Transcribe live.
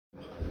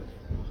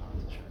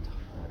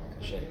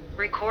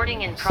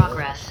Recording in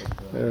progress.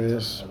 There he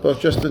is.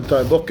 Both just in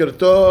time. Boker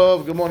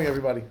Tov. Good morning,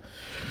 everybody.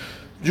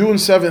 June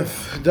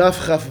 7th.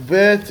 Daf Chaf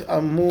Bet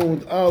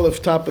Amud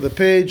Aleph, top of the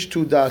page.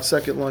 2 dots,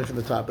 second line from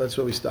the top. That's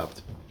where we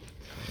stopped.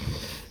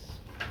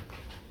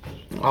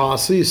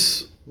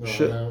 Asis. Yeah, I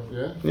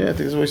think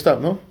that's where we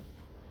stopped. No,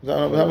 is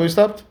that where we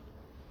stopped?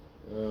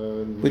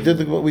 We did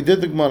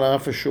the Gemara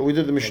for sure. We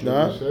did the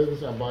Mishnah.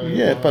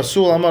 Yeah,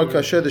 Pasul Amar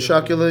Kasher the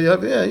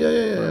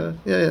Shakila.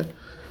 Yeah.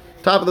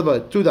 Top of the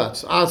bed, 2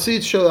 dots.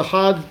 Atzit shel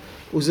ahad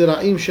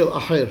uzira'im shel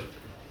acher.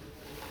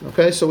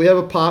 Okay, so we have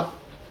a pot.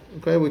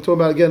 Okay, we're talking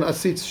about again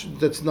atzit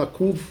that's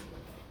nakuv,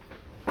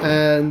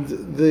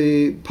 and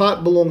the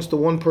pot belongs to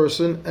one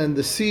person, and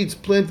the seeds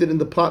planted in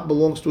the pot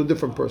belongs to a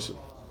different person.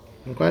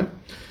 Okay,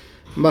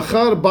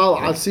 machar bal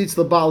atzit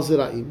lebal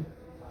zira'im.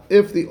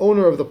 If the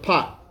owner of the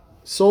pot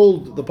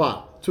sold the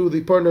pot to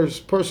the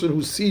person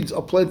whose seeds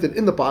are planted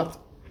in the pot,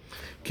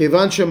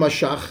 kevan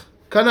shemashach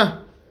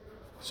kana.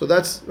 So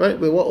that's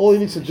right. All he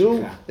needs to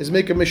do is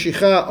make a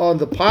meshicha on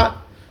the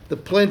pot. The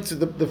plant,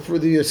 for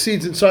the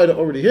seeds inside are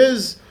already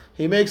his.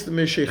 He makes the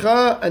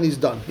meshicha and he's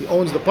done. He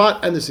owns the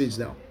pot and the seeds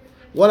now.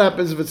 What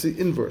happens if it's the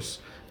inverse?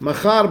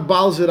 Machar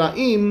bal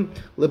zira'im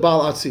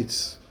lebal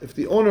atzitz. If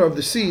the owner of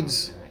the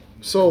seeds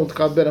sold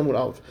to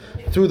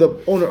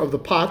the owner of the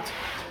pot,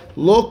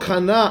 lo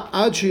kana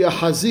ad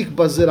hazik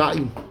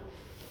bazira'im.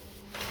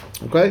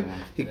 Okay,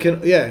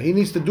 he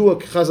needs to do a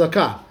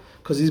chazakah.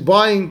 Because he's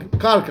buying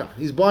karka,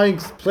 he's buying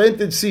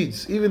planted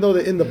seeds, even though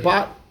they're in the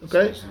pot.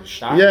 Okay,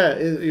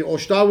 or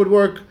shtar would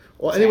work,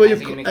 or anyway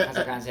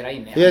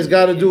he has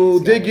got to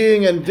do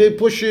digging and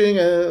pushing,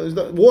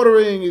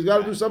 watering. He's got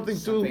to do something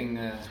too.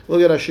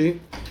 Look at Rashi.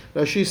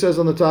 Rashi says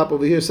on the top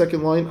over here,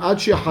 second line,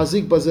 Adshi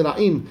hazik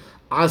bazira'im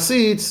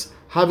asitz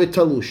have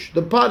talush.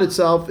 The pot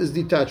itself is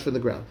detached from the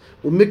ground.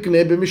 Right?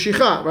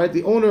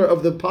 The owner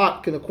of the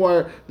pot can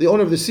acquire, the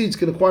owner of the seeds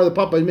can acquire the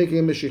pot by making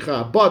a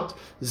mishicha. But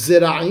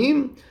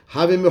zira'im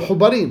have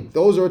mechubarim.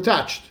 Those are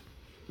attached.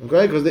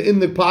 Okay? Because they're in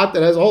the pot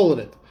that has a hole in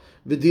it.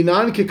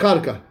 V'dinan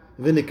kekarka.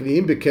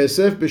 V'niknim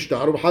b'kesef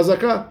b'shtar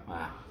b'hazaka.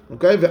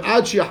 Okay?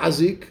 V'ad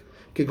she'hazik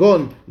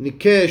kegon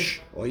nikesh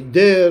or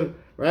ider.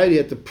 Right? You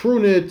had to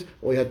prune it,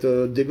 or you had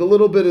to dig a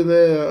little bit in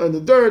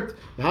the dirt.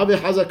 Have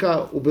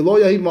hazaka ubelo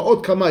yahiv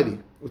ma'ot kamari.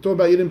 We're talking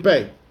about you didn't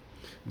pay.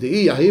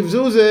 The yahiv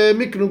zuze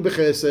miknu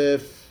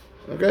b'chesef.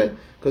 Okay,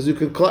 because you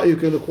can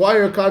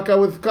acquire karka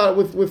with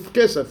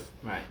kesef.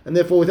 Right. And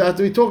therefore we have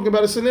to be talking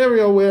about a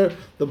scenario where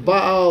the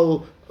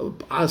Baal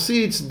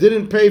Asitz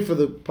didn't pay for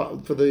the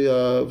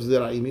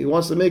zira'im. He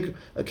wants to make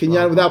a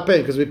kinyan without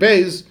paying, because if he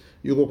pays,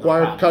 you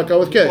acquire karka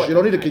with cash. You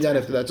don't need a kinyan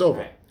after that's over.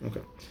 Right.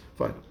 Okay,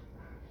 fine.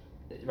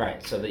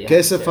 Right, so the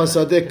Kesef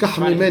hasadeh kach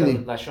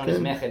mimeni. Lashon is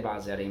meched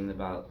ba'azarim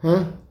about.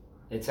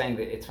 It's saying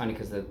that it's funny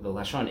because the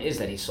lashon is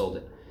that he sold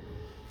it.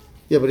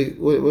 Yeah, but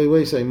what are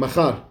you saying?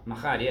 Machar.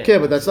 Machar, yeah. Okay,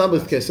 but that's not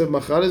with kesef.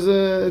 Machar is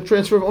a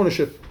transfer of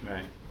ownership.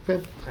 Right.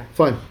 Okay.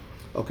 Fine.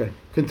 Okay.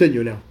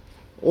 Continue now.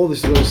 All this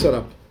is going to set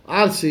up.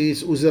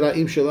 Arsis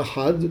uzira'im shel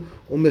ahad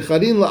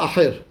u'mecharin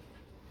la'acher.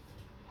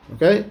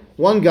 Okay.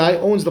 One guy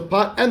owns the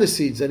pot and the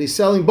seeds, and he's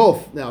selling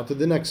both now to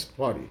the next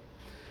party.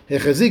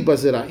 Hechazik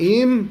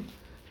bazira'im.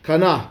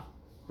 Kana,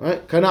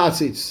 right? Kana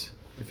atzitz.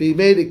 If he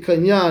made a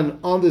kinyan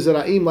on the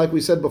zira'im, like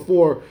we said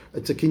before,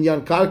 it's a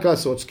kinyan karka,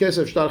 so it's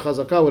kesef, shtar,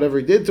 chazaka, whatever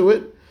he did to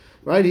it,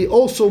 right? He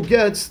also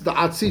gets the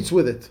atzitz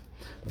with it.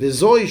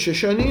 V'zoi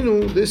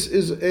sheshaninu, this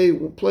is a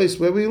place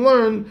where we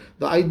learn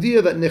the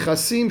idea that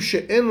nechasim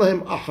she'en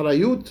lahem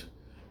achrayut,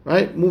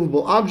 right?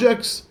 Movable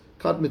objects,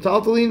 kat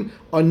metaltalin,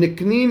 are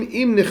niknin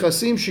im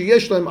nechasim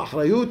sheyesh lahem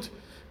achrayut,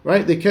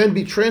 right? They can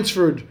be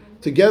transferred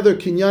together,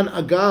 kinyan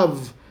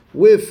agav,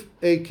 with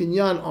a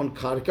kinyan on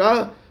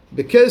karka,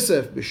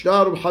 bekesef,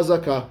 b'shtar,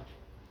 b'hazaka.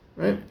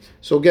 Right?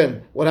 So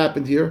again, what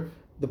happened here?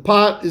 The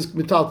pot is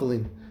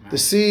metaltalin. The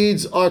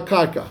seeds are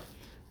karka.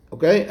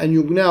 Okay? And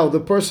now the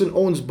person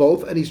owns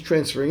both and he's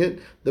transferring it.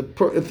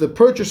 If the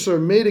purchaser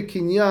made a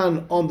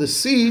kinyan on the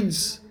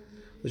seeds,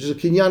 which is a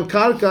kinyan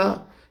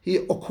karka, he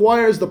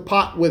acquires the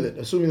pot with it,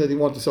 assuming that he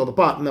wants to sell the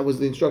pot, and that was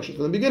the instruction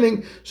from the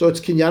beginning. So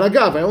it's kinyan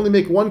agav. I only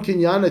make one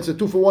kinyan, it's a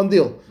 2-for-1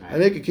 deal. Right. I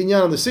make a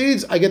kinyan on the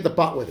seeds, I get the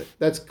pot with it.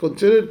 That's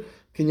considered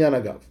kinyan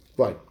agav.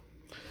 Right.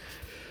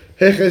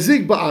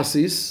 Hechazik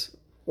ba'asis.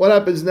 What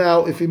happens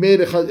now if he made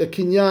a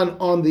kinyan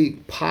on the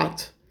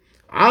pot?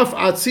 Af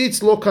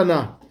atzitz lo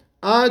kana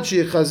ad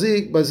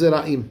shechazik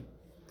bazira'im.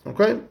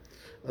 Okay.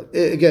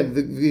 Again,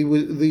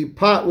 the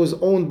pot was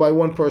owned by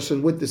one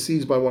person with the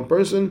seeds by one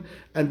person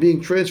and being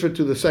transferred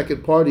to the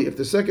second party. If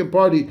the second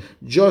party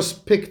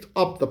just picked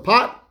up the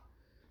pot,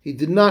 he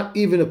did not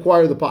even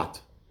acquire the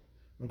pot.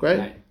 Okay?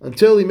 Right.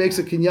 Until he makes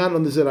a kinyan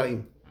on the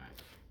zira'im.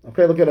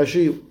 Okay, look at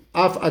Rashi.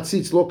 Af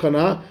atzitz lo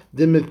kana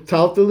de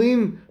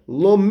metaltalin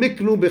lo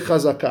miknu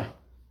bechazaka.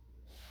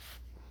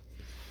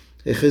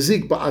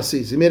 Hechazik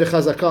ba'asis. He made a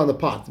chazaka on the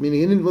pot,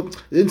 meaning he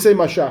didn't say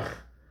mashach.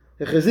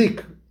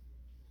 Hechazik.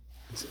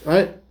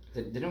 Right?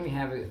 Didn't we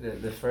have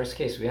the first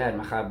case we had?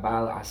 Machar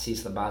bal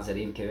asis lebal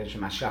zarim kevesh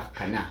mashach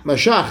kana.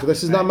 Mashach.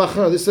 This is not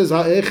machar. This says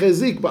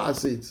hechezik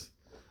ba'asis.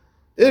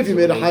 If you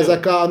made a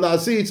hazakah on the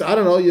asitz, I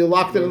don't know, you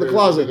locked it in the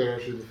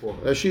closet.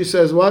 She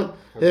says what?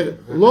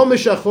 Lo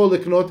mishachol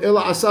liknot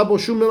ela asabo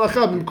shum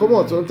melacha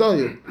b'mkomot. So I'm telling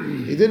you,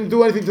 he didn't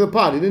do anything to the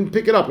pot. He didn't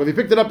pick it up. If he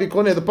picked it up, he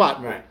koneh the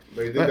pot. Right.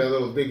 But he did that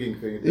little digging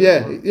thing.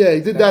 Yeah, he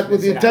did that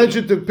with the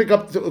intention to pick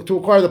up to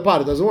acquire the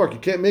pot. It doesn't work. You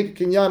can't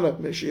make a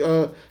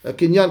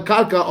kinyan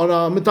karka on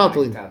a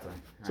metaltalin.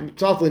 It's a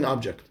metaltalin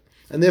object,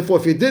 and therefore,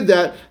 if he did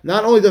that,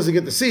 not only does he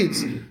get the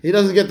seeds, he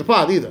doesn't get the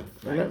pot either.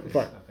 Okay,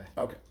 fine.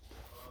 Okay.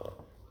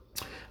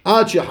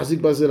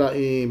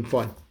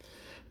 Fine.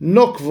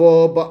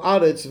 Nokvo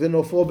ba'aretz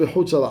v'nofo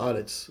b'chutz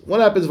ha'aretz. What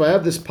happens if I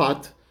have this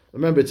pot?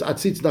 Remember, it's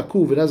atzitz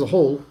nakuv. It has a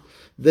hole.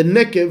 The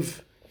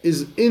nekev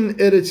is in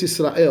Eretz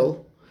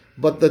Yisrael,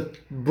 but the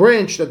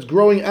branch that's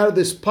growing out of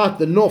this pot,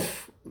 the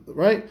nof,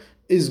 right,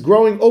 is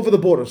growing over the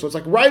border. So it's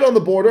like right on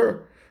the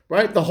border,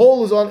 right? The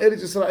hole is on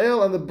Eretz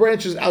Yisrael, and the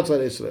branch is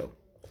outside Israel.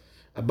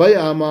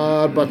 Abaya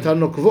amar batar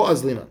nokvo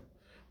azlina.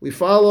 We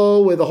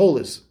follow where the hole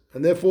is.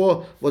 And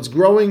therefore, what's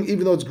growing,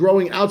 even though it's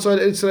growing outside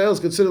Israel,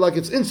 is considered like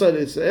it's inside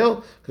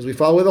Israel, because we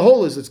follow where the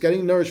hole is. It's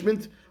getting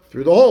nourishment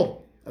through the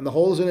hole. And the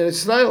hole is in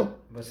Israel.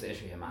 What's the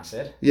issue here,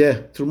 Maser? Yeah,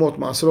 Trumot,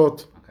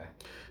 Masrot. Okay.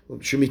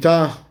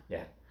 Shemitah.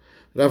 Yeah.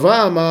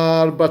 Rava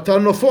amar batar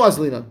nofo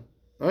azlinan.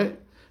 Right?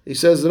 He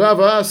says,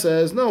 Rava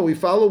says, no, we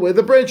follow where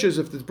the branch is.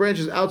 If the branch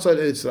is outside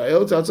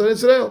Israel, it's outside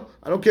Israel.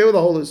 I don't care where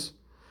the hole is.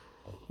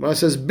 Rava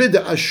says,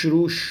 bida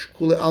ashrush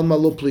kule alma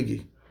lo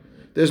pligi.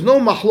 There's no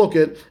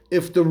mahloket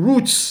if the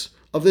roots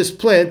of this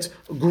plant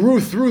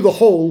grew through the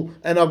hole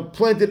and are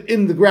planted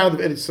in the ground of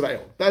Eretz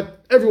Israel.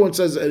 That everyone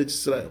says Eretz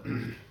Israel.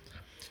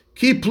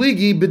 Ki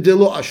pligi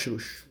bidilo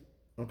ashrush.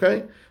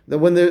 Okay, that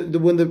when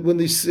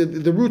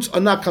the roots are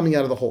not coming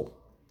out of the hole.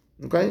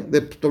 Okay,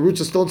 the roots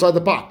are still inside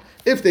the pot.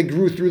 If they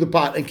grew through the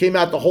pot and came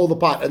out the hole of the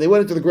pot and they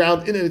went into the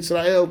ground in Eretz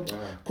Israel,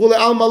 kule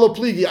alma lo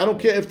pligi. I don't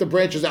care if the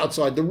branch is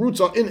outside. The roots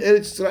are in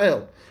Eretz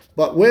Israel.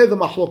 But where the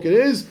mahloket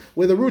is,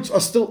 where the roots are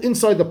still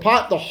inside the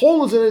pot, the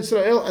hole is in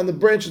Israel and the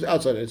branch is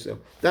outside Israel.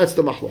 That's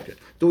the mahloket.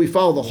 Do we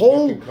follow the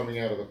hole? Coming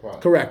out of the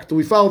pot. Correct. Do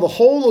we follow the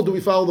hole or do we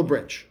follow the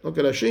branch?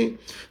 Okay, Rashi.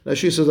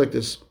 Rashi says like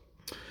this.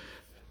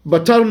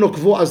 Batar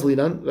nokvo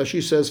azlinan.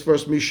 Rashi says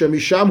first,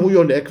 misham hu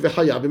yonek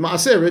v'chaya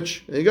b'maaseh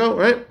rich. There you go,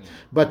 right?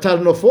 Batar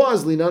nokvo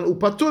azlinan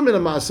upatur min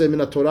ha'maaseh min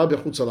ha'torah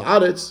b'chutz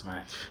ha'aretz.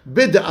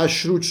 Bida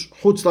ashruch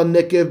chutz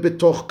la'nekev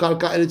b'toch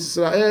karka Eretz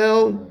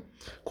Israel.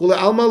 Kule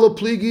alma lo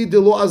pligi de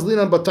lo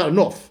azlinan batar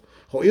nof.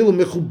 Ho'ilu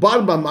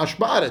mechubar mamash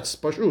ba'aretz.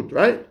 Pashut,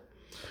 right?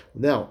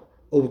 Now,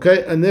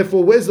 okay, and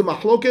therefore, where's the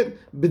mahloket?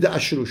 Bida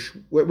ashrush.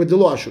 Where de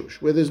lo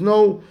ashrush. Where there's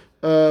no,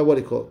 what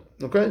do you call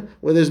it? Okay?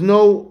 Where there's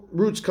no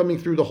roots coming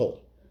through the hole.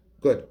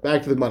 Good.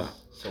 Back to the Gemara.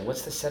 So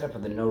what's the setup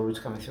of the no roots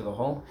coming through the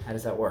hole? How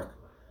does that work?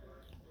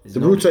 The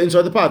roots are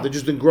inside the pot. They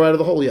just didn't grow out of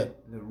the hole yet.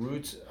 The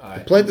roots.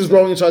 The plant is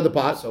growing inside the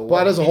pot. So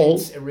pot has a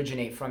hole.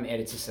 Originate from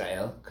Eretz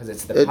Israel because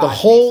it's the pot. The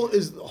hole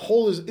is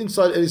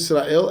inside Eretz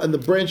Israel, and the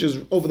branch is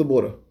over the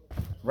border.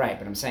 Right,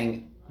 but I'm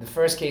saying the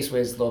first case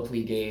was lo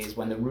plige is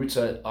when the roots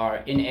are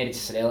in Eretz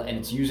Israel and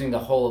it's using the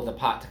hole of the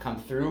pot to come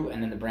through,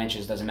 and then the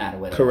branches doesn't matter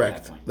where. Correct.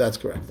 At that point. That's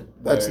correct.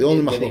 That's the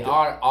only they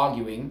are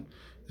arguing.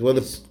 When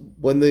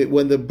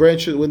the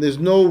branches, when there's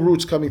no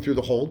roots coming through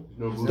the hole,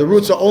 the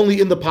roots are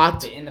only in the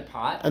pot. They're in the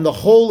pot, and the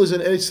hole is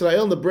in Eretz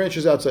Israel, and the branch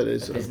is outside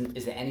Eretz Israel.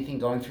 Is there anything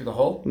going through the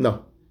hole?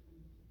 No.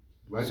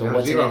 So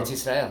what's in Eretz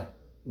Israel?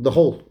 The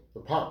hole. The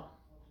pot.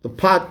 The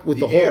pot with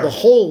the hole. Air. The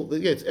hole.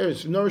 Yeah, it's air.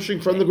 It's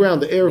nourishing from the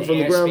ground. The air from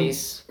the ground.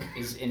 Space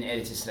is in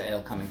Eretz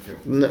Israel coming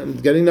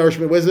through. Getting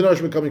nourishment. Where's the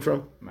nourishment coming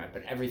from? Right,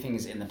 but everything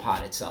is in the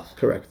pot itself.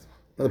 Correct.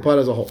 And the pot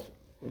has a hole.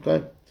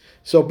 Okay.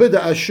 So bida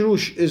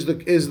ashrush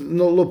is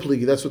no lo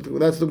pligi. That's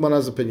the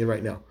Gemara's opinion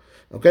right now.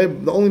 Okay.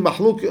 The only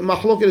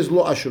mahloket is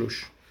lo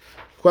ashrush.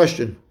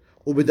 Question: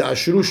 ubida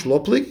ashrush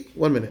lo pligi?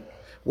 1 minute.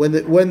 When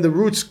the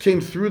roots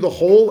came through the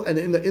hole and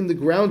in the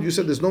ground, you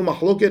said there's no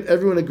mahloket.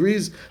 Everyone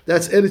agrees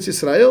that's Eretz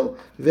Yisrael.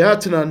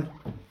 V'hatanan.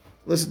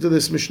 Listen to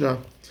this Mishnah.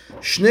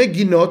 Shne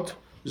ginot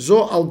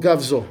zo al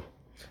gav zo.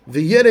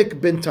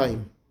 V'yerek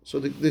bentayim. So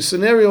the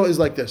scenario is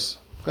like this.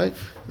 Okay,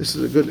 this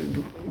is a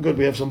good.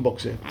 We have some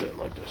books here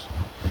like this.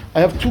 I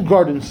have two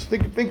gardens.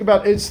 Think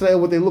about Israel,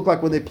 what they look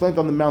like when they plant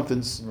on the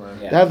mountains.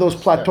 Right. Yeah. They have those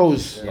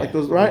plateaus, like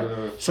those, right?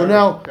 So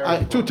now,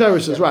 two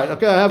terraces, right?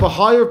 Okay, I have a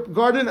higher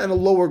garden and a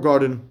lower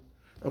garden.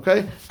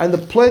 Okay, and the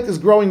plant is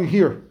growing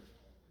here,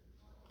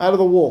 out of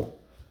the wall.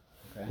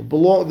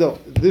 Okay.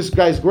 This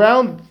guy's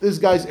ground, this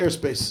guy's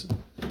airspace.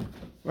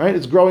 Right?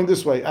 It's growing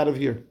this way, out of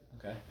here.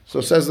 Okay. So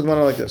it says the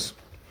Gemara like this.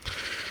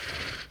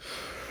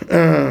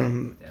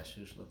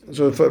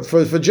 So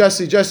for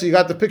Jesse, you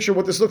got the picture of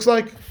what this looks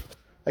like?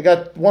 I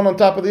got one on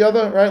top of the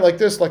other, right? Like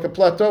this, like a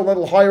plateau, a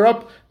little higher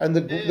up, and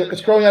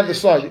it's growing out of the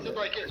side.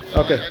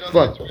 Okay,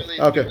 fine.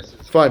 Okay,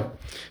 fine.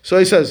 So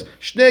he says,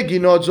 Shne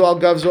ginot zo al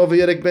gav zo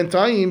v'yerek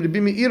bentayim, Rabbi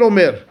Meir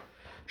omer,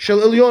 shel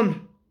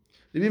elyon.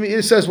 Rabbi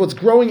Meir says what's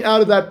growing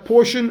out of that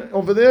portion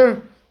over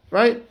there,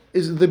 right,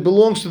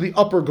 belongs to the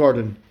upper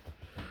garden.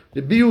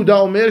 Rabbi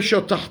Yehuda omer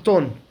shel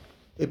tachton.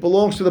 It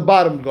belongs to the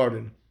bottom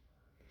garden.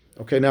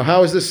 Okay, now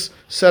how is this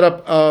set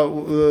up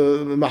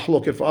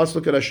mahloket for us?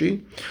 Look at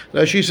Rashi.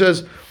 Rashi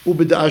says,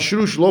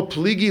 "Ubida'ashrush lo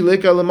pligi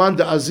leka leman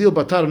da'azil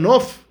batar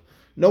nof."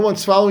 No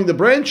one's following the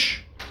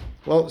branch.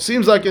 Well, it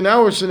seems like in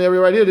our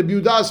scenario right here, the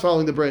Yehuda is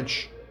following the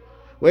branch.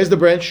 Where's the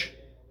branch?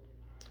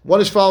 One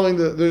is following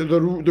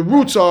the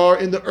roots are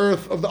in the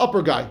earth of the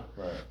upper guy.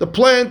 Right. The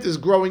plant is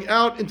growing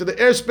out into the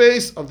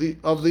airspace of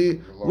the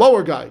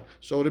lower guy.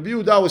 So the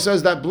Yehuda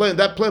says that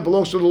plant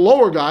belongs to the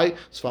lower guy,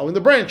 is following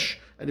the branch.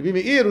 And the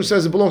Meir, who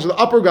says it belongs to the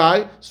upper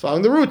guy, is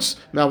following the roots.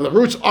 Now the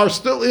roots are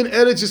still in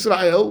Eretz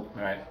Yisrael,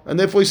 right. And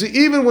therefore you see,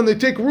 even when they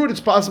take root, it's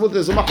possible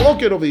there's a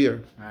mahloket over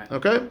here. Right.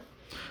 Okay,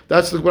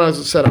 that's the one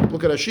that's set up.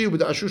 Look at Rashi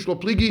with the ashush lo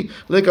pligi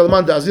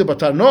lekalman da'azil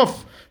batar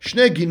nof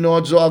shnei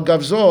ginot zo al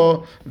gav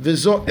zo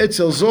v'zo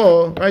etzel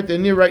zo. Right,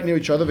 they're right near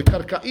each other.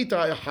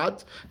 V'karka'ita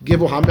achat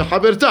gevoha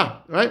mechaberta.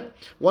 Right,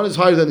 one is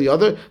higher than the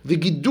other.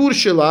 V'gidur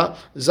shela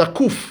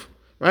zakuf.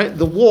 Right,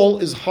 the wall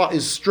is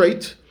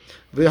straight.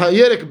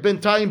 V'hayerek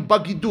bentayim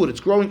bagidur.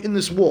 It's growing in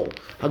this wall.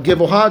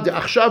 Hagevoha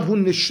de'achshav hu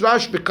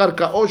nishrash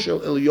bekarka'o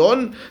shel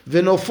elyon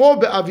v'nofo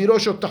be'aviro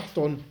shel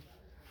tachton.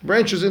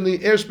 Branches in the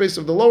airspace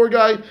of the lower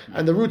guy,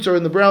 and the roots are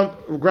in the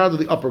ground of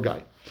the upper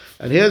guy.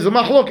 And here's the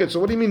mahloket. So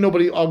what do you mean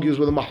nobody argues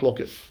with a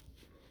mahloket?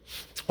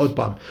 עוד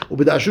פעם,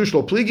 ובדאשוש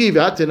לא פליגי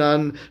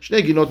והתנן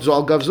שני גינות זו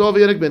על גב זו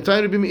וירק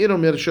בינתיים רבי מאיר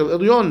אומר של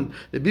עליון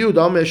רבי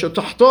יהודה אומר של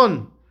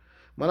תחתון.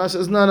 Mana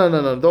says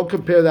no, don't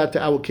compare that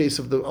to our case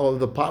of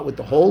the pot with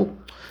the hole.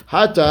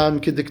 Hatam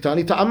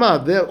kediktani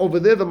ta'ama. There over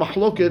there the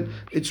mahloket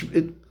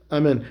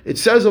it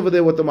says over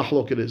there what the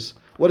mahloket is.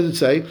 What does it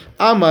say?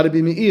 Amar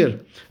Rabbi Meir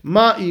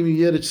ma im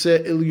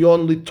yeritze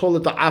elyon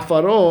litol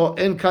ta'afaro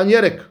en kan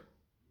yerek.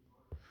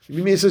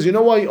 Rabbi Meir says, you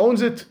know why he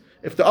owns it?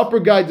 If the upper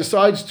guy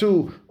decides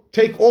to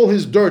take all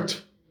his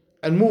dirt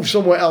and move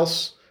somewhere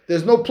else,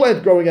 there's no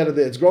plant growing out of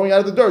there. It's growing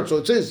out of the dirt, so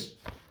it's his.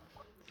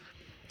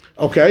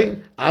 Okay.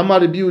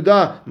 Amar Rabbi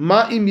Yehuda,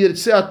 ma im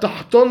yirtzeh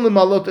tahton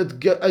lemalot et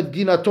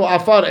ginato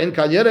afar en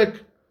kan yerek.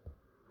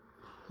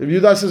 Rabbi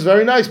Yehuda says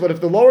very nice, but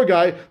if the lower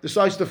guy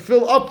decides to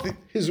fill up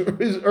his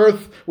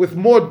earth with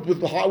more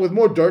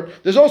dirt,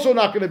 there's also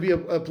not going to be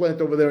a plant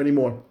over there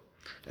anymore,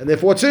 and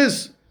therefore it's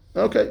his.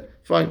 Okay,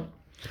 fine.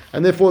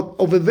 And therefore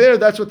over there,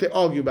 that's what they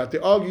argue about.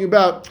 They're arguing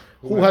about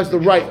who has the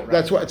right.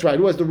 That's right.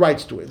 Who has the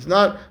rights to it? It's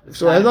not.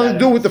 So it has nothing to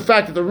do with the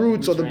fact that the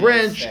roots or the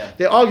branch.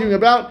 They're arguing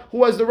about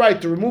who has the right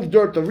to remove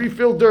dirt, to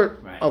refill dirt.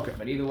 Right. Okay.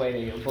 But either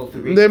way, they both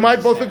agree. They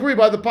might both agree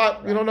by the pot.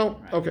 Right. You don't know.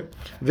 Right. Okay.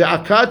 The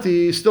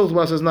akati still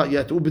says not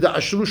yet.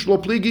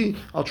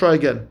 I'll try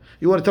again.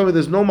 You want to tell me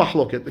there's no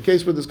mahloket? The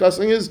case we're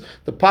discussing is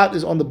the pot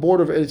is on the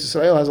border of Eretz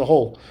Yisrael, has a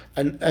hole,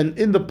 and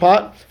in the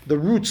pot the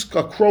roots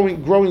are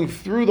growing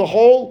through the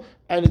hole,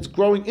 and it's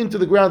growing into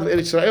the ground of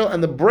Eretz Yisrael,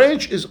 and the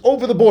branch is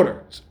over the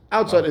border.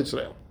 Outside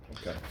Israel.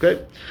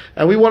 Okay?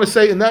 And we want to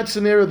say in that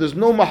scenario there's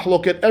no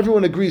mahloket.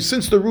 Everyone agrees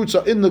since the roots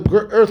are in the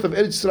earth of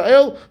Eretz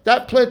Israel,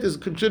 that plant is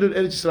considered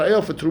Eretz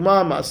Israel for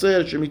Truma,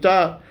 Maaser,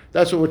 Shemitah.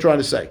 That's what we're trying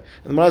to say.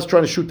 And the Malah's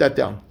trying to shoot that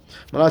down.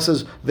 Malah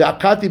says,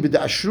 Ve'akati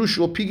b'da'ashrush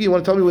lo pigi. You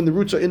want to tell me when the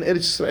roots are in Eretz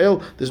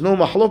Israel, there's no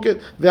mahloket?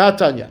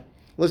 Ve'atanya.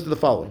 Listen to the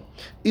following.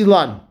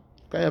 Ilan.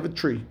 Okay, I have a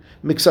tree.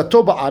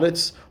 Miksato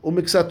ba'aretz, u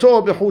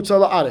miksato b'chutza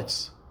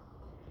la'aretz.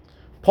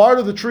 Part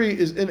of the tree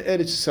is in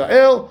Eretz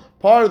Israel.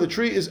 Part of the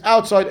tree is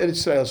outside Eretz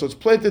Israel. So it's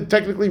planted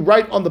technically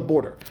right on the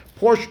border.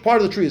 Part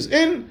of the tree is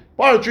in,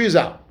 part of the tree is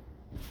out.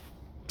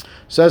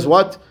 Says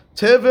what?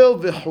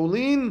 Tevel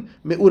v'chulin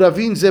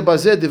me'uravin ze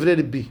bazeh divrei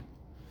Rabbi.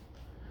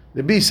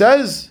 Rabbi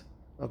says,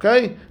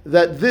 okay,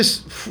 that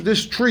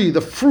this tree,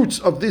 the fruits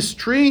of this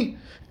tree,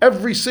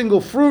 every single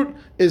fruit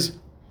is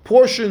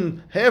part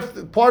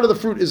of the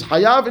fruit is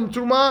hayav in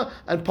teruma,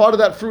 and part of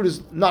that fruit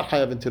is not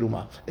hayav in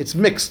teruma. It's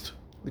mixed.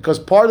 Because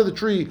part of the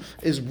tree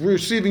is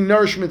receiving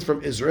nourishment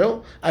from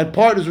Israel, and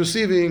part is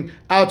receiving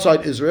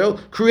outside Israel,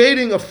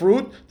 creating a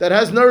fruit that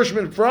has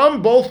nourishment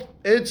from both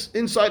its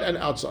inside and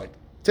outside.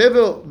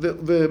 Tevel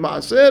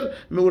v'maaser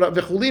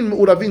v'chulin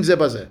me'uravin ze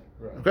bazeh.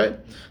 Okay?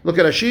 Look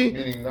at Rashi.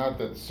 Meaning not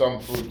that some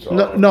fruits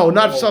are... No,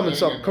 not some and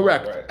some.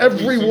 Correct. Right.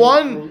 Every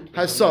one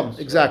has some.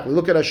 Exactly.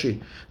 Look at Rashi.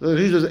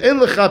 He says, En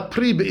lecha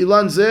pri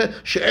be'ilan ze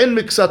she'en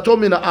miksato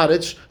min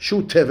ha'aretz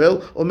shu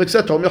tevel o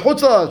miksato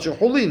mechutz ha'aretz shu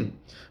chulin.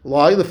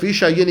 Right? Well,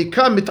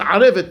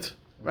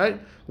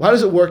 how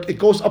does it work? It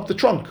goes up the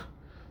trunk.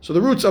 So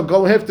the roots are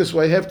go half this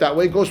way, half that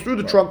way, goes through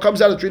the trunk,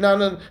 comes out of the tree,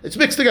 now it's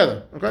mixed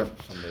together. Okay?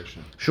 That's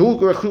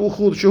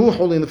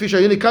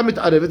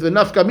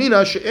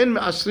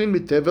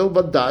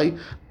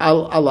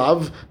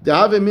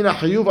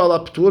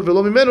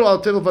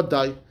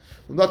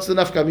the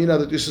nafkamina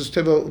that this is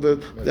tevel,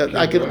 that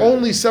I can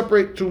only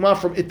separate truma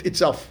from it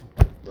itself.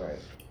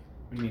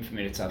 What do you mean from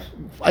it itself?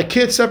 I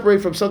can't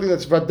separate from something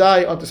that's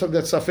vadai onto something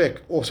that's safek,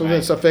 or something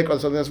that's safek onto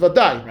something that's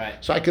vadai. Right.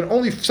 So I can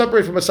only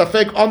separate from a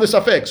safek on the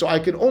safek. So I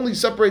can only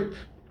separate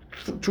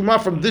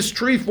truma from this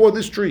tree for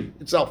this tree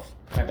itself.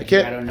 Right, I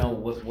can't. I don't know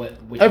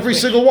which Every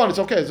single one. It's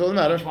okay. It doesn't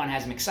matter. Which one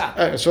has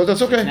miksat? So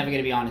that's okay. It's never going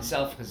to be on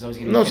itself because it's always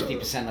going to be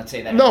 50%. Let's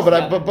say that. No,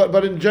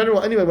 but in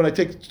general, anyway, when I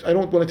take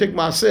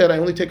maaser, I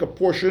only take a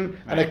portion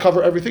and I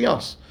cover everything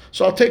else.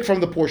 So I'll take from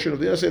the portion of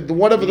the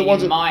whatever the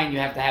ones. In mind, you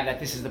have to have that.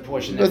 This is the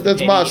portion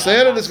that's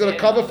maaser, and it's going to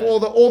cover for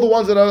all the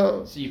ones that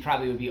are. So you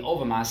probably would be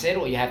over maaser,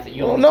 or you have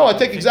to. No, I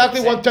take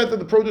exactly 1/10 of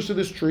the produce of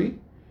this tree.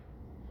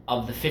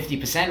 Of the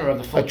 50% or of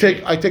the full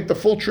tree? I take the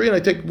full tree and I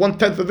take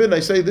 1/10 of it and I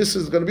say this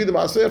is going to be the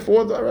maaser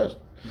for the rest.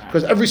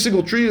 Because every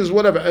single tree is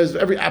whatever, as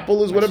every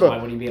apple is whatever. So why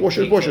wouldn't you be able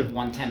to take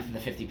 1/10 of the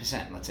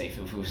 50%? Let's say if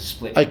it was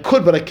split. I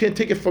could, but I can't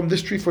take it from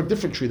this tree for a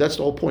different tree. That's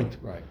the whole point.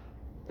 Right.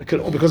 I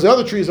could, because the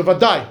other tree is a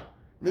vadai.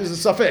 This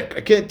is a safek.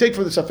 I can't take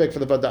from the safek for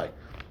the vadai.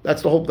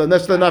 That's the whole.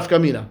 That's the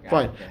nafkamina.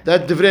 Fine.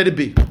 That divrei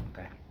Rabbi.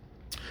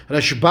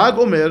 Rashbag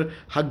Omer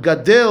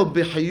Hagadel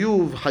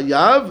b'chayuv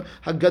hayav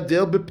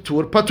Hagadel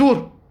b'ptur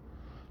patur.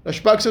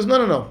 Rashbag says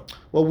no.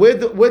 Well,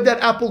 where'd that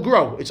apple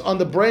grow? It's on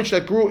the branch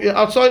that grew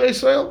outside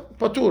Israel,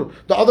 patur.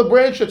 The other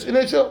branch that's in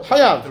Israel,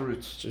 hayav. The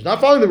roots. So he's not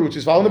following the roots.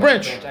 He's following the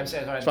branch. He's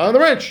following the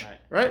branch.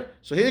 Right?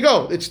 So here you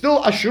go. It's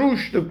still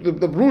ashrush.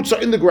 The roots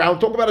are in the ground.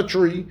 Talk about a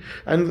tree,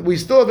 and we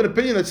still have an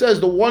opinion that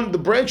says the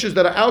branches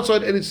that are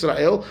outside in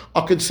Israel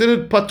are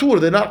considered patur.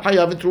 They're not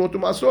hayav in Trumot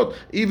Masrot,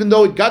 even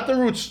though it got the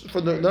roots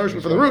for the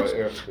nourishment for the roots.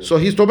 So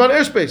he's talking about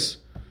airspace.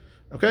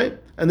 Okay,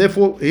 and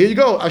therefore here you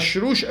go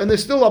ashrush, and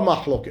there's still a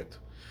mahloket.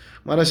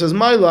 Mara says,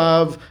 my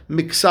love,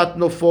 miksat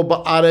nofo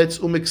ba'aretz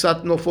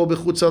umiksat nofo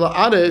b'chutz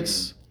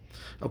la'aretz.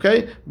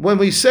 Okay? When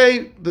we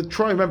say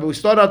remember, we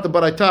start out the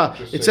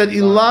baraita, it said,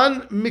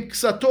 ilan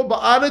miksato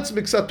ba'aretz,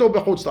 miksato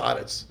b'chutz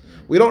la'aretz.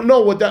 We don't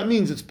know what that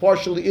means. It's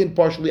partially in,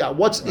 partially out.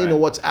 What's in or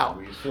what's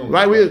out?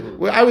 Right?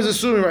 I was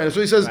assuming right now. So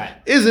he says,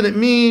 isn't it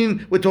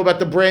mean, we're talking about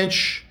the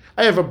branch,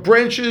 I have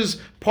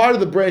part of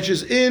the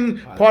branches in,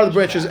 part of the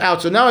branches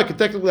out. So now I can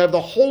technically have the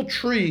whole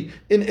tree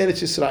in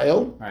Eretz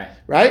Yisrael.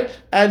 Right?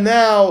 And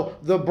now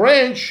the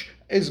branch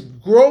is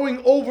growing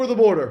over the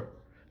border.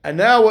 And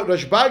now what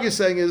Rashbag is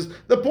saying is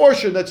the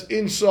portion that's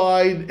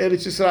inside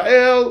Eretz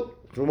Yisrael,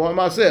 from what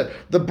Ma said,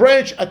 the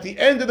branch at the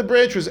end of the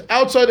branch was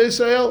outside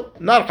Israel,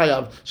 not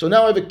Hayav. So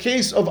now I have a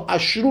case of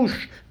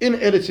Ashrush in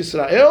Eretz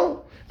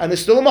Yisrael. And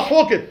it's still a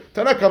mahloket.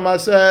 Tanakama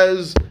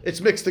says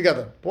it's mixed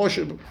together.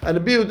 Portion and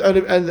the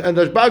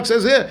Rashbag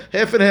says here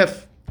half and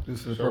half.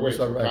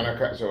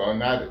 So on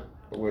that,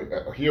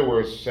 here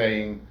we're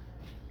saying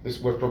this.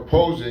 We're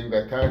proposing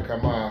that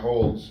Tanakama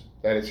holds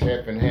that it's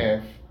half and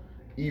half,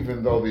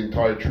 even though the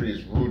entire tree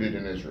is rooted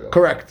in Israel.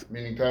 Correct.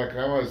 Meaning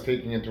Tanakama is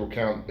taking into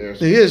account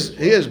airspace.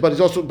 He is, but it's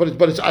also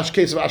but it's a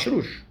case of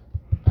ashrush.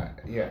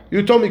 Yeah.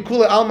 You told me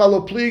kula alma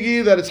lo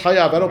pligi that it's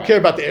hayav. I don't care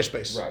about the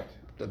airspace. Right.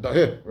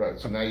 Here. Right.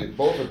 So now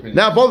both opinions.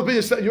 Now both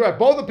opinions. You're right.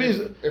 Both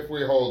opinions. If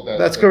we hold that,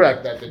 that's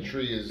correct. That the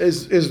tree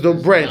is the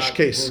branch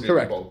case.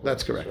 Correct.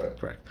 That's correct. Right.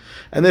 Correct.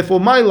 And therefore,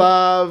 my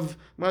love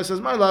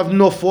says, my love,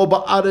 nofo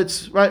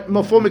ba'aretz. Right.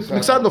 Nofo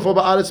miksat nofo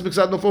ba'aretz.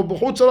 Miksat nofo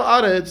b'chutz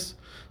la'aretz.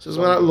 Says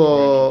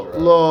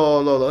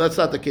lo. That's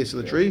not the case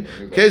of the tree.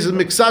 The case is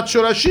miksat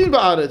shorashin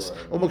ba'aretz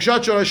or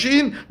miksat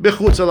shorashin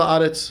b'chutz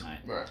la'aretz.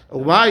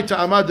 Why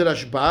ta'amad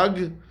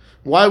Rashbag?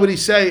 Why would he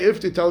say, if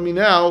they tell me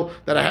now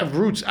that I have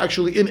roots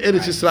actually in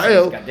Eretz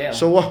Yisrael,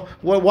 so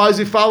why is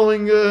he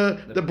following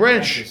the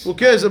branch? Who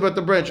cares about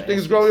the branch? The thing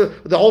is growing.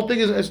 The whole thing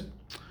is.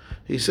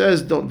 He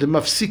says, the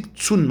mafsik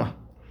tsunma.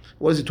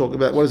 What is he talking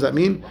about? What does that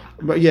mean?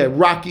 Yeah,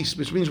 rocky,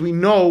 which means we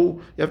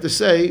know, you have to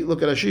say,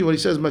 look at Rashi, what he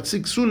says,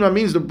 mafsik tsunma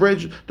means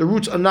the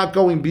roots are not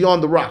going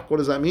beyond the rock. What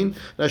does that mean?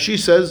 Rashi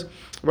says,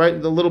 right,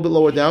 a little bit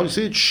lower down, you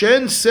see,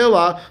 Shen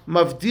Sela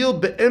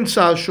mavdil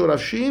be'emsa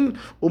shorashin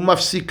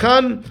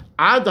umafsikan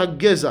ad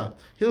hageza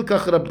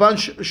hilkach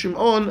Rabban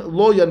Shimon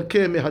lo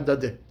yanke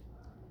mehadadeh.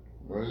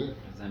 What is it?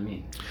 What does that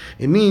mean?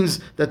 It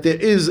means that there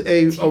is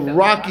a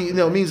rocky,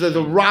 it means there's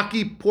a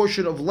rocky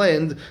portion of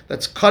land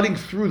that's cutting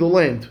through the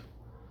land.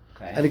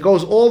 Okay. And it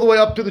goes all the way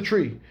up to the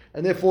tree.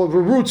 And therefore the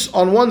roots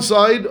on one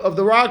side of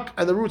the rock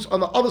and the roots on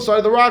the other side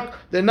of the rock,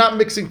 they're not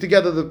mixing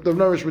together the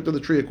nourishment of the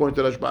tree according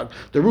to Rashbag.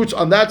 The roots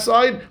on that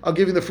side are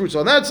giving the fruits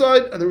on that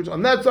side, and the roots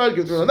on that side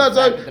give the fruits on that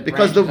side,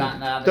 because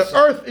the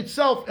earth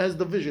itself has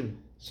division.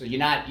 So you're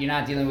not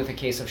dealing with a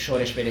case of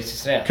shoresh b'Eretz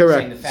Yisrael.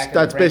 Correct. The fact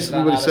That's that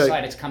basically what he's saying.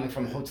 Side, it's coming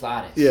from chutz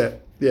la'aretz.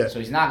 Yeah. So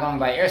he's not going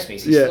by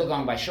airspace. He's still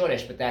going by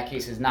shoresh, but that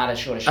case is not a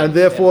shoresh. And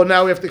therefore,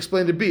 now we have to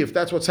explain the B. If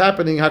that's what's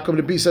happening, how come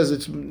the B says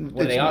it's?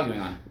 What are they arguing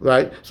on?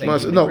 Right.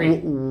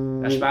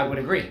 Rashbag would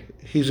agree.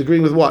 He's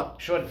agreeing with what?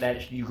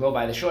 That you go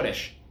by the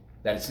shoresh.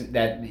 That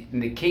in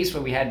the case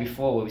where we had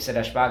before, where we said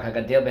Ashbag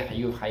Hagadel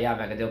Behayuv Hayav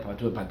Hagadel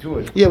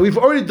Patur. Yeah, we've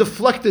already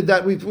deflected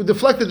that. We've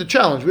deflected the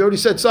challenge. We already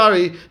said,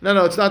 sorry,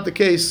 no, it's not the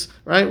case,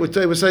 right?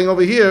 We're saying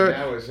over here.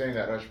 Now we're saying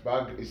that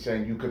Ashbag is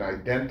saying you can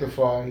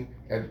identify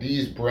that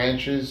these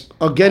branches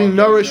are getting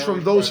nourished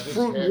from those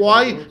fruit.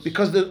 Why?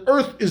 Because the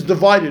earth is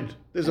divided.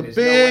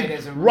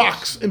 There's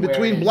rocks in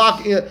between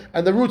blocking it,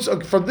 and the roots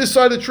from this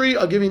side of the tree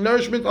are giving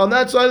nourishment on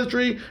that side of the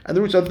tree, and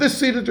the roots on this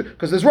side of the tree,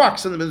 because there's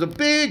rocks, and there's a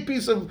big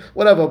piece of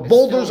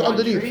boulders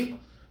underneath.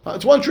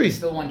 It's one tree. It's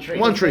still one tree.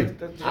 One tree.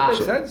 Does that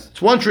make sense?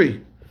 It's one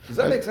tree. Does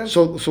that make sense?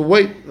 So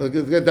wait,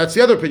 that's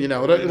the other opinion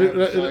now.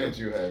 Science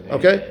you had.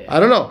 Okay, I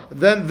don't know.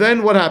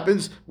 Then what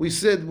happens? We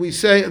say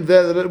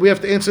that we have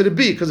to answer the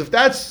B, because if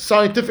that's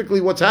scientifically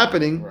what's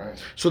happening, Right.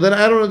 so then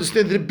I don't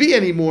understand the B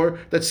anymore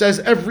that says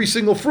every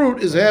single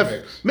fruit is half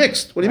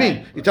mixed. What do you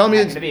mean? You're telling me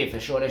It's going to be, if the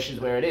shortish is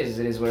where it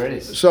is where it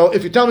is. so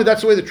if you tell me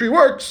that's the way the tree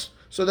works,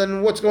 so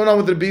then what's going on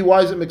with the B?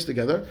 Why is it mixed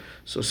together?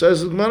 So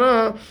says the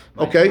Gemara,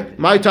 okay,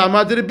 my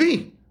tama did it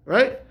B,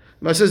 right?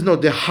 It says no,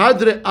 the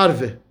hadre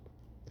arve.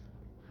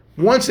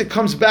 Once it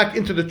comes back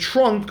into the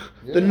trunk,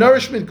 the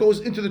nourishment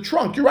goes into the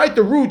trunk. You're right,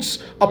 the roots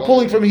are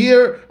pulling from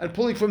here and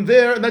pulling from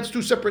there, and that's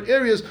two separate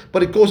areas,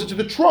 but it goes into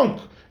the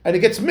trunk, and it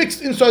gets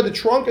mixed inside the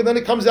trunk, and then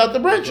it comes out the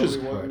branches.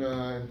 Only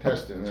one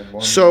intestine. And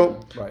one, So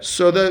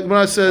the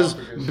Gemara says,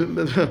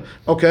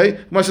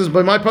 okay, Gemara says,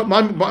 by my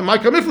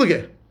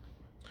kamiflige.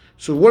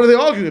 So what are they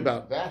arguing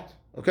about? that.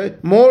 Okay,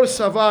 more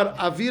savar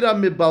avira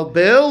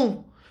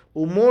mibalbel,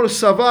 or more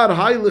savar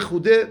hay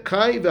lechude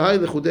kai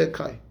v'hay lechude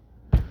kai.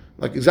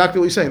 Like exactly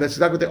what you're saying. That's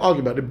exactly what they're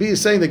arguing about. The B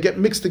is saying they get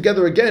mixed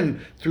together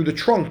again through the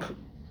trunk.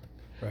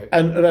 Right.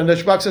 And the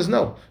Shbak says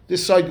no.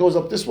 This side goes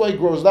up this way,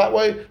 grows that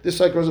way. This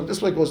side grows up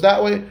this way, goes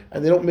that way,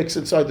 and they don't mix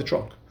inside the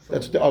trunk.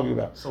 That's what they're arguing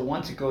about. So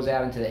once it goes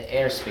out into the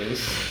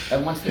airspace,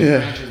 and once the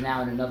branch is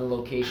now in another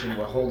location,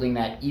 we're holding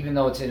that, even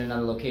though it's in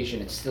another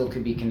location, it still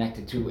could be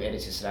connected to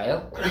Eretz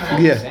Yisrael?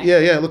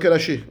 Yeah. Look at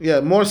Rashi.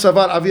 Yeah, more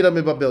savar avira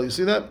mibabel. You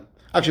see that?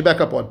 Actually,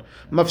 back up one.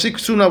 Mafsik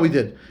suna we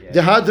did.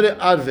 Dehadre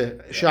arve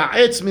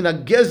sha'etz min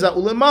hageza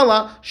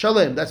ulemala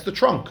shalem. That's the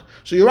trunk.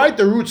 So you're right.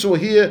 The roots were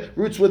here,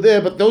 roots were there,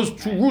 but those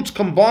two roots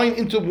combine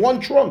into one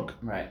trunk.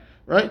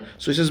 Right?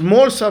 So he says,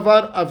 more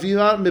savar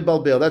avira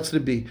mibalbel. That's the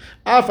B.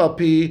 Af al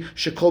pi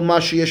shekol ma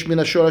sheyesh min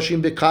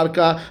hashorashim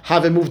bekarka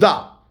have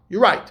muvda.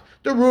 You're right.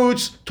 The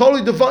roots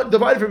totally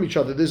divided from each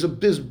other. There's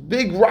this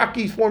big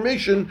rocky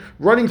formation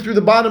running through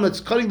the bottom.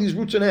 It's cutting these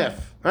roots in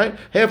half. Right?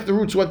 Half the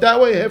roots went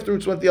that way, half the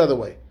roots went the other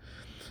way.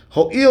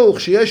 Ho'il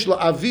sheyesh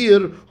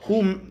la'avir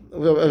hu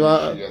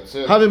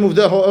have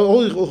muvda.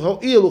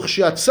 Ho'il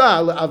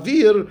she'atza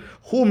la'avir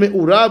hu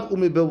me'urav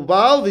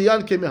u'mebelbal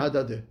v'yan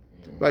kemehadadeh.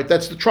 Right,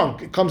 that's the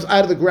trunk. It comes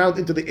out of the ground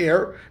into the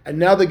air, and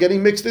now they're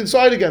getting mixed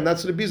inside again.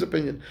 That's the B's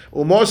opinion.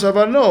 Umar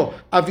savar no,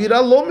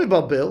 avira lo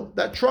mibalbel.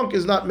 That trunk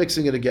is not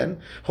mixing it again.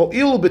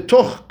 Ho'ilu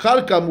betoch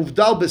karka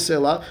muvdal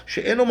besela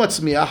she'eno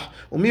matzmiach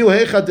umiu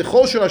hecha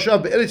dechol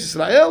shirashav be'eretz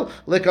Yisrael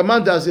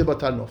lekaman da'azir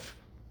batanof.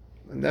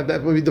 And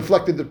that would be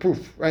deflected the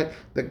proof, right?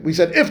 That we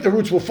said if the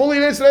roots were fully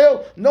in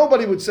Israel,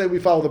 nobody would say we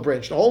follow the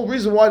branch. The whole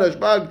reason why the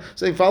Shbag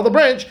saying follow the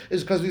branch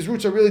is because these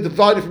roots are really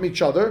divided from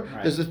each other.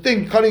 Right. There's a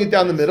thing cutting it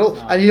down the middle,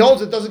 and he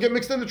holds it doesn't get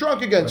mixed in the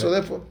trunk again. Right. So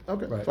therefore,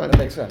 okay, fine. That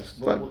makes sense.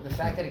 Well, the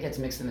fact that it gets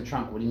mixed in the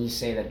trunk, wouldn't you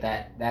say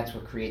that's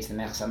what creates the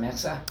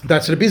mechsa?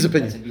 That's the Rabbi's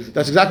opinion.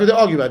 That's exactly what they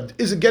argue about.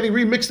 Is it getting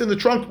remixed in the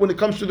trunk when it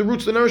comes to the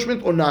roots, the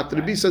nourishment, or not? The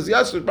Rabbi says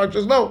yes, the Shbag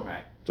says no.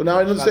 Right. So now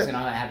I understand. It's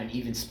going to have an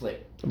even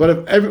split. But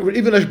if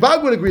even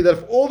Ashbag would agree that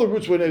if all the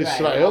roots were in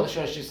Israel,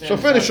 so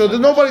finish. So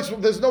there's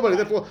nobody.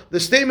 Therefore, the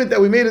statement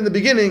that we made in the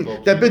beginning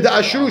that bid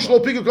ashru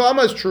shlo piku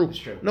kalama is true.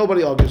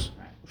 Nobody argues.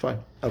 Fine.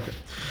 Okay.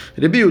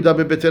 Rabbi Yehuda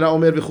bebetera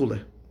omer v'chule.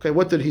 Okay.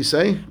 What did he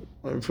say?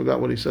 I forgot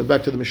what he said.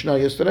 Back to the Mishnah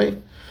yesterday.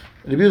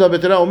 Rabbi Yehuda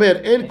bebetera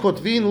omer en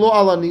kotvin lo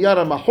ala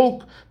niyara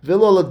mahuk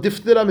velo ala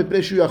diftera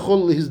mipnei shu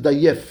yachol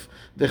lihizdayef.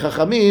 The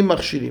Chachamim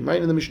machshirim.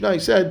 Right in the Mishnah, he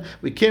said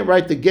we can't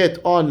write the get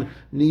on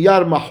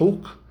niyar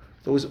mahuk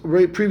that was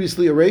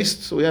previously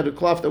erased. So we had a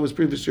cloth that was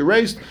previously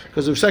erased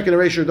because the second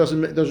erasure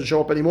doesn't show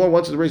up anymore.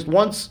 Once it's erased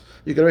once,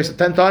 you can erase it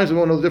 10 times. We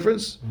won't know the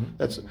difference.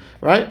 That's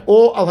right.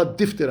 Or al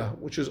hadiftira,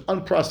 which is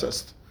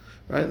unprocessed.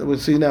 Right, we'll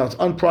see now it's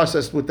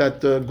unprocessed with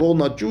that gold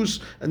nut juice,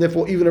 and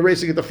therefore even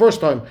erasing it the first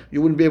time,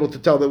 you wouldn't be able to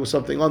tell there was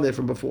something on there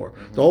from before.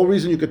 The whole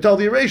reason you could tell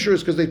the erasure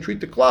is because they treat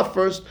the cloth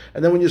first,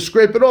 and then when you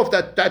scrape it off,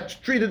 that's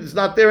treated, it's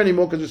not there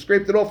anymore because you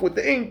scraped it off with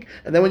the ink,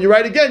 and then when you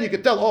write again, you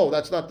could tell, oh,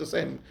 that's not the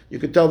same. You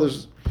could tell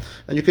there's,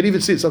 and you could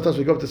even see it sometimes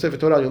when you go up to Sefer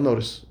Torah, you'll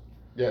notice.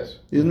 Yes.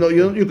 You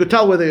could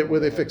tell where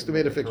they fixed, they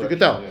made a fix. You could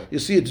tell. Yeah. You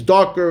see, it's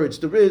darker, it's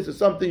the riz, it's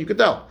something. You could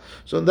tell.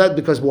 So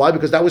that why?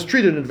 Because that was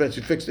treated in advance.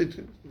 You fixed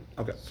it.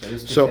 Okay.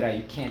 So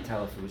you can't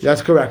tell if it was.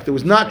 That's correct. It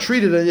was not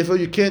treated, and if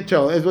you can't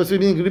tell. That's what I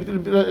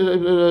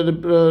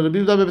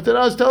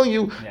was telling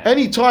you.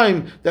 Any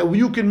time that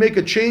you can make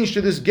a change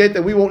to this get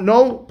that we won't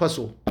know,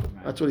 pasul.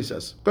 That's what he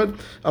says. Good.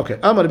 Okay.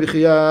 Amar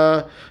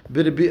b'chiya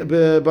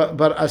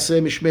bar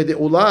aseh mishmei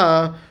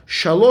de'ula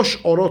shalosh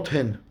orot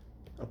hen.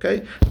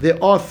 Okay.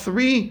 There are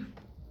 3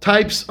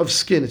 types of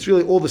skin. It's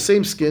really all the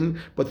same skin,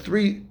 but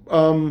 3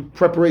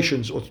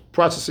 preparations or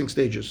processing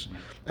stages.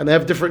 And they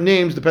have different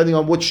names depending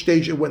on which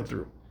stage it went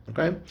through.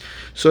 Okay?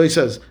 So he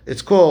says,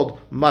 it's called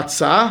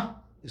matzah,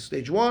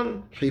 stage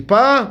 1,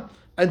 hipa,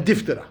 and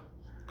diftera.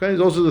 Okay?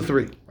 Those are the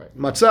 3. Right.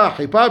 Matzah,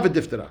 hipa, and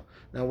diftera.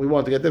 Now we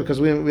want to get there because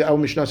our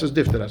Mishnah says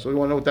diftera, so we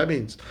want to know what that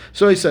means.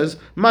 So he says,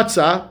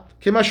 matzah,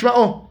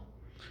 kemashma'o.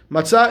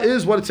 Matzah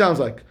is what it sounds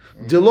like.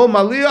 Dilo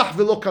maliach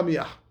velo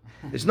kamiyah.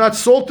 It's not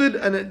salted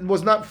and it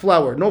was not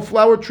flour. No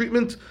flour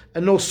treatment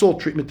and no salt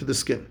treatment to the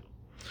skin.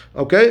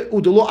 Okay,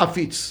 udelo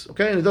afitz.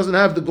 Okay, and it doesn't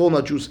have the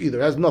golnut juice either.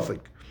 It has nothing.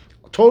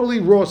 Totally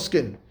raw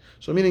skin.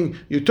 So meaning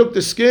you took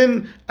the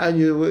skin and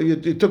you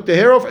took the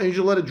hair off and you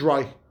just let it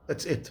dry.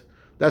 That's it.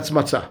 That's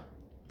matzah.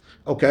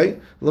 Okay.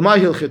 L'may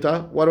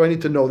hilchita. Why do I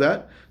need to know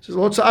that? It says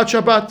l'hotza'at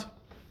Shabbat.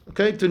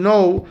 Okay, to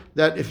know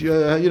that if you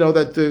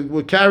that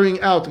we're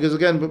carrying out, because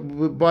again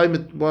by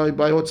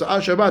Hotza'ah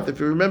Shabbat, if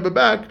you remember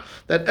back,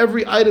 that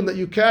every item that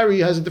you carry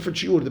has a different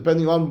shiur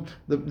depending on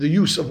the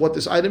use of what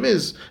this item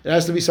is. It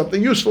has to be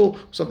something useful,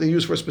 something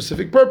used for a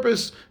specific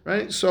purpose,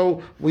 right?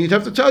 So we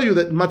have to tell you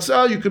that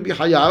matzah you could be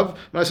hayav.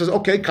 And I says,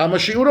 okay, kama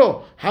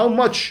shiuro, how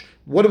much?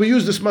 What do we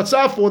use this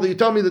matzah for? That you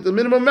tell me that the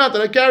minimum amount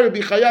that I carry would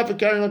be chayav for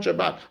carrying on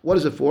Shabbat. What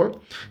is it for? It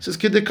says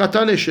kedei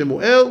katane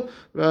Shemuel,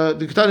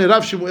 the katane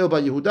Rav Shemuel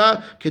by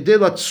Yehuda, kedei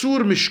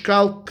latzur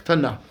mishkal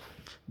ktana,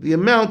 the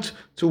amount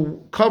to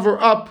cover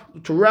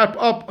up, to wrap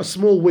up a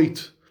small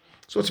weight.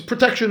 So it's a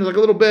protection, it's like a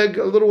little bag,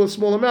 a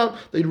small amount.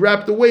 They'd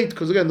wrap the weight,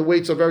 because again, the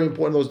weights are very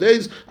important those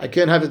days. I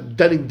can't have it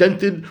getting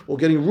dented or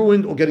getting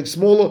ruined or getting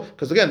smaller,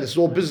 because again, this is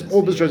all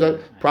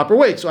business, proper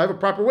weight. So I have a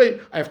proper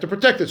weight, I have to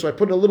protect it. So I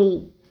put in a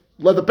little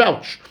leather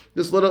pouch.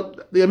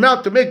 The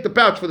amount to make the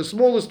pouch for the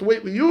smallest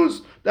weight we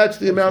use, that's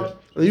the amount.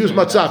 They use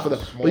matzah for that.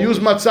 We use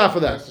matzah for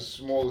that. That's the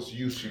smallest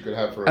use you could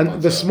have for a and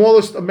matzah. The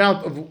smallest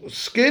amount of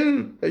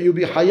skin that you'll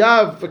be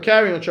hayav for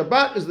carrying on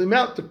Shabbat is the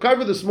amount to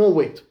cover the small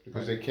weight.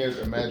 Because they can't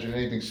imagine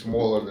anything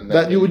smaller than that.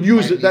 That you would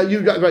use it, that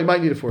you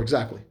might need it for,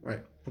 exactly.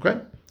 Right.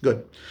 Okay?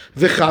 Good.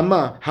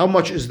 V'chama, how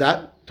much is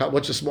that?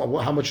 What's the small,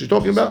 how much are you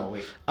talking about?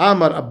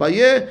 Amar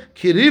Abaye,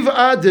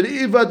 kiriv'a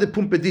deriva de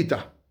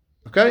pumpedita.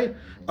 Okay?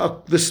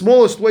 The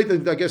smallest weight,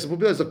 I guess,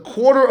 is a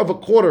quarter of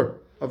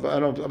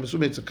I'm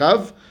assuming it's a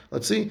kav.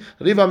 Let's see.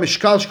 Riva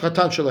mishkal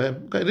shkatan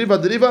shalahem. Okay, riva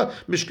deriva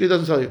mishkal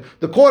doesn't tell you.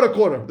 The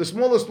quarter, the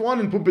smallest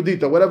one in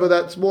pumpedita, whatever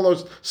that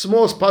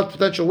smallest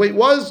potential weight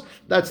was,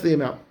 that's the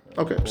amount.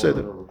 Okay, say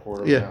that.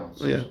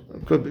 Yeah,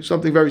 could be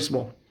something very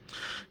small.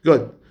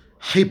 Good.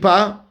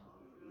 Chipa,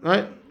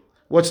 right?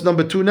 What's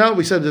number 2 now?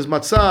 We said there's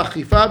matzah,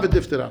 chifa,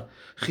 v'diftera.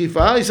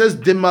 Chifa, he says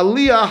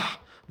demaliach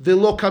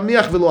v'lo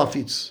kamiach v'lo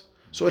afitz.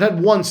 So it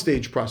had one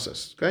stage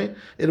process, okay?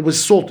 It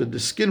was salted. The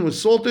skin was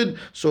salted,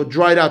 so it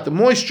dried out the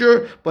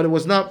moisture, but it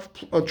was not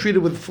treated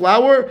with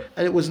flour,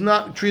 and it was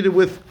not treated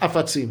with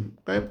afatzim,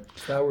 okay?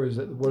 Flour,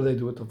 what do they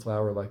do with the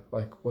flour? Like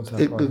what's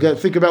that?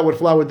 Think about what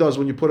flour does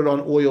when you put it on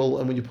oil,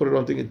 and when you put it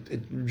on thing,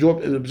 it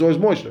absorbs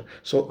moisture.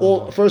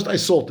 So first I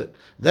salt it,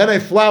 then I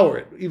flour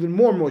it, even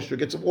more moisture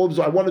gets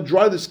all. I want to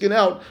dry the skin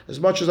out as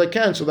much as I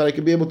can so that I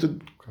can be able to,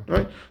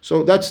 right?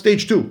 So that's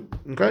stage 2,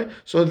 okay?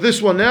 So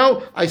this one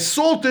now, I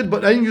salted,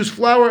 but I didn't use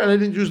flour, and I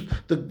didn't use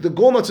the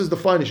golnuts is the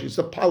finishing. It's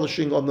the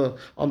polishing on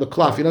the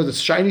cloth. You know, it's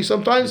shiny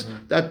sometimes.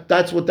 Mm-hmm.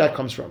 That's what that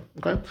comes from.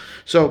 Okay,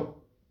 so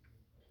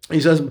he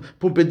says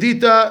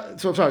pumpedita.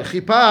 So sorry,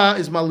 chipa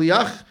is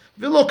maliach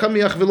velo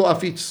kamiach velo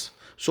afitz.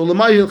 So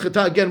lemay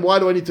hilchita again. Why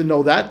do I need to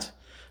know that?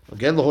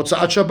 Again,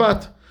 lehotza'at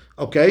Shabbat.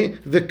 Okay,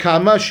 the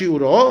kama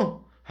shiuro.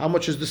 How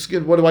much is the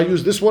skin? What do I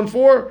use this one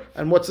for?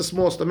 And what's the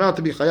smallest amount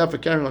to be chayav for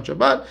carrying on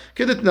Shabbat?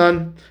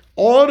 Kedetnan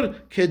or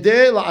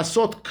kedei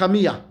la'asot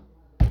kamiya.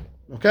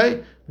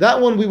 Okay, that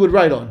one we would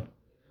write on.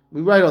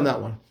 We write on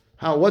that one.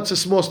 What's the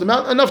smallest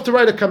amount? Enough to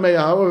write a kameya.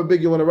 However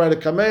big you want to write a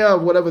kameya,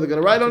 whatever they're going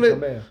to write on it.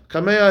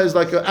 Kameya is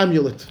like an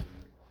amulet.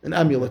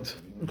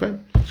 Okay.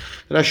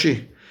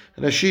 Rashi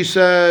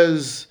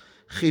says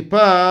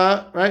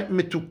chipa, right?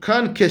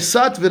 Mitukan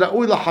kesat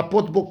v'ra'ui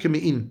lahapot bo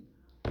kemi'in.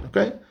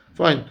 Okay,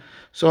 fine.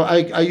 So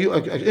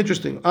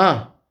interesting.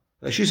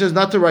 Rashi says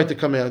not to write the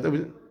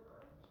kameya.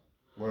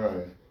 Where are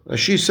you?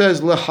 Rashi says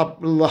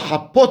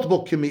lahapot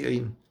bo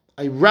kemi'in.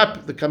 I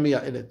wrap the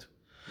kamea in it.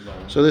 No.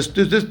 So there's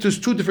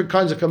 2 different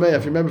kinds of kamea.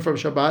 If you remember from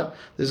Shabbat,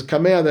 there's a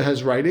kamea that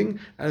has writing,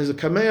 and there's a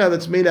kamea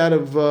that's made out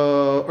of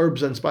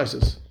herbs and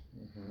spices.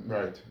 Mm-hmm.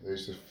 Right. They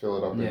used to fill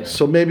it up in there.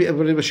 So maybe,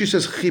 but she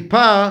says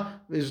chipa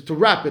is to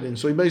wrap it in.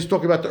 So he's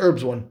talking about the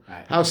herbs one.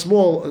 Right. How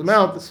small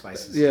amount? The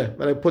spices. Yeah,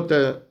 but I put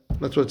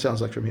that's what it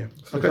sounds like from here.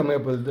 So coming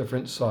up with a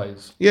different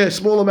size. Yeah,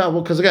 small amount.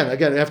 Well, because again, it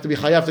have to be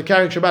chayav to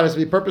carrying Shabbat. It has to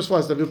be purposeful. It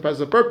has to be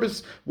the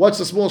purpose. What's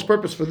the smallest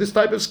purpose for this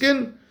type of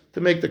skin? To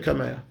make the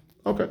kamea.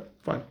 Okay,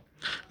 fine.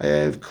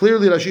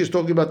 Clearly, Rashi is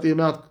talking about the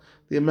amount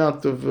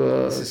of.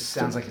 This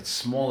sounds like it's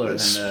smaller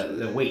than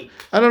the weight.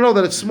 I don't know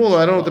that it's smaller.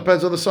 I don't know. It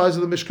depends on the size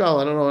of the mishkal.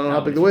 I don't know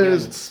how big the weight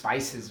is.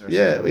 Spices or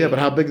yeah, but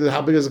how big is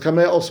the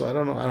kameh also? I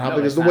don't know. How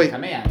big is the weight?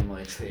 Kameh anymore.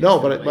 It's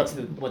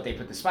what they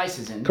put the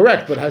spices in.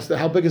 Correct, but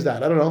how big is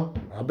that? I don't know.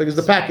 How big is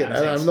the packet?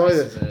 I have no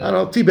idea. I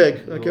don't know. Tea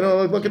bag,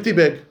 like a tea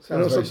bag.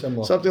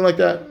 Something like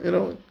that.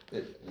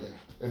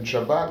 In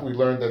Shabbat, we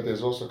learned that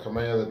there's also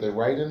kameh that they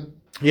write in.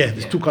 Yeah,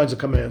 there's 2 kinds of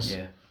kamehs.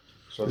 Yeah.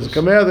 So there's a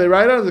kameh they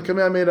write on, there's a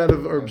kameh made out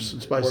of herbs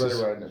and spices. What are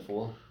they writing it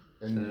for?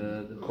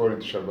 According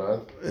to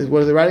Shabbat.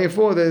 What are they writing it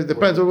for? It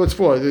depends on what it's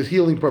for. There's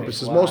healing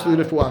purposes. Mostly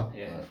refuah.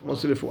 Yeah.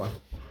 Mostly refuah.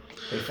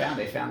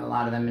 They found a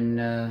lot of them in.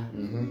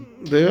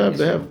 They have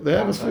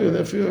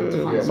a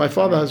few. My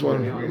father has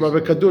one. Rabbi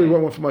Kaduri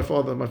wrote one for my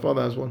father. My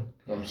father has one.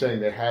 I'm saying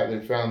they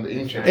found the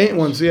ancient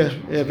ones. Yeah,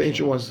 the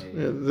ancient ones.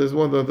 Yeah, there's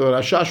one. The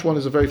Rashash one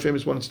is a very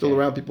famous one. It's still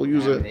around. People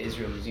use it. The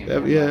Israel Museum.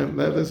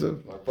 There's a.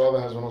 My father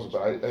has one also,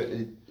 but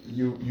I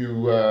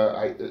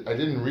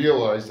didn't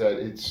realize that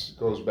it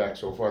goes back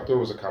so far. I thought it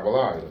was a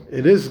Kabbalah item.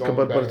 It is,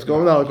 but it's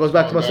going now. It goes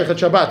back to Masechet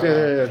Shabbat.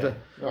 Yeah.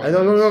 I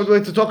don't know the way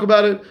to talk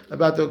about it.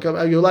 About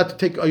are you allowed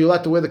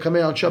to wear the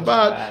kameh on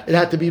Shabbat? It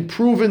had to be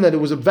proven that it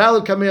was a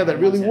valid kameh that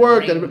really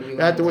worked. That it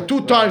had to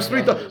 2 times,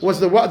 3 times. Was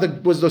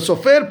the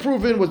Soffer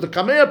proven? Was the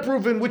kameh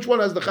proven? Which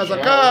one has the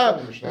chazakah?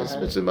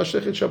 It's in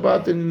Masechet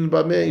Shabbat in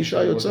Bamei Isha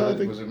Yotza. I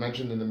think. Was it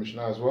mentioned in the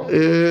Mishnah as well?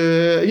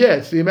 Yeah,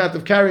 it's the amount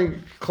of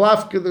carrying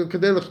klaf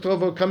kedei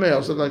lechtov kameh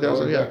or something like that.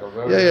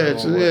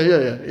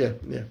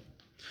 Yeah.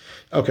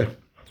 Okay,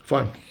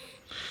 fine.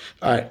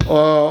 All right.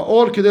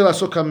 Or kedei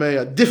lasok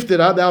kameya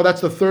diftera. Now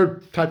that's the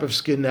third type of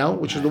skin now,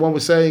 which is the one we're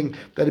saying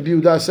that Rabbi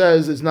Yehuda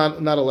says is not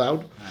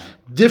allowed.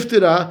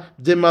 Diftera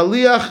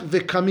demaliach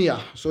vekamiyah.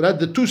 So that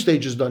the 2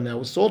 stages done now. It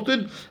was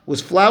salted, was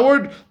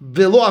floured.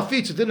 Velo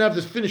afitz. It didn't have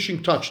the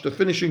finishing touch, the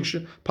finishing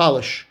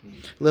polish.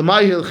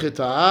 Lemay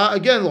hilchita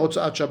again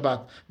l'hotzat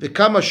Shabbat.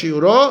 Vekama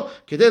shiuro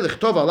kedei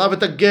lechtov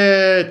alav et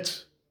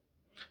get.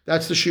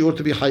 That's the shiur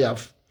to be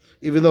hayav.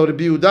 Even though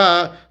Rabbi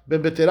Yehuda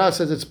ben Betera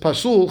says it's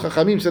pasul,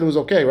 Chachamim said it was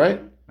okay,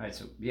 right? Right.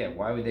 So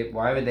why would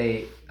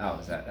they? Oh,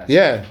 is that?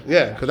 Yeah,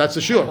 because that's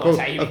the shiur.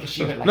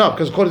 No,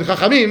 because according to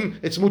Chachamim,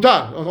 it's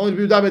mutar. Only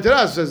Rabbi Yehuda ben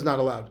Betera says it's not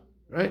allowed,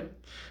 right?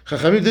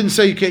 Chachamim didn't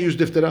say you can't use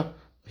diftera.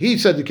 He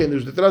said you can't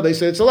use diftera. They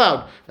say it's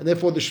allowed, and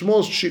therefore the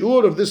smallest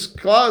shiur of this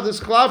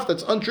cloth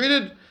that's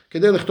untreated,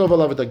 kedei lechtov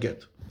alav et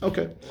get.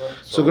 Okay.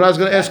 So Gemara's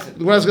going to ask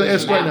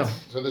right now.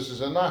 So this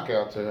is a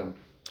knockout to him.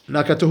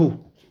 Knockout to who?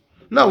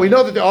 No, we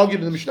know that they argued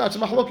in the Mishnah. It's a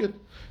mahloket.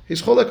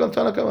 He's cholek on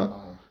Tanakama.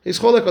 He's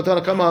cholek on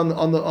Tanakama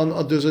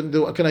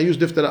on can I use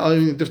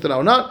diftera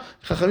or not?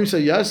 Chachamim say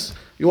yes.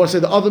 You want to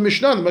say the other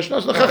Mishnah? The Mishnah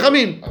is the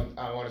Chachamim.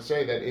 I want to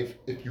say that if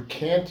you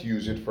can't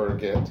use it for a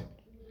get,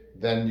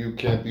 then you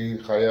can't be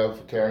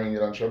chayav carrying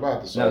it on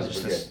Shabbat. The size of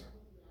a get.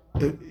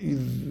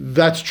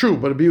 That's true,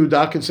 but Rabbi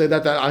Yehuda can say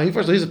that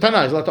he's a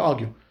Tana. He's allowed to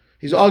argue.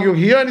 He's arguing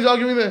here and he's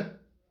arguing there.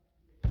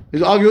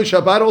 He's arguing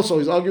Shabbat also.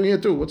 He's arguing here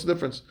too. What's the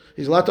difference?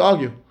 He's allowed to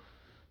argue.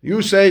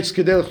 You say it's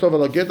kedei lechtov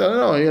ala get. I don't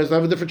know. He has to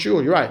have a different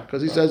shiur. You're right,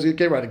 because he says he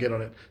can't write a get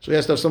on it. So he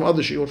has to have some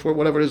other shiur for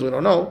whatever it is. We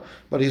don't know,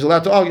 but he's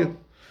allowed to argue.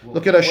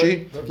 Look at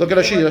Rashi.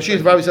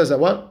 Rashi says that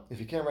what?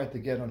 If you can't write the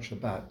get on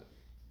Shabbat,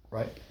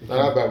 right? It's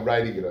not about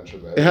writing it on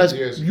Shabbat. It has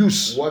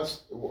use.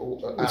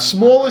 The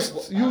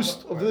smallest use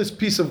of this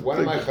piece of. When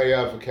am I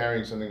chayav for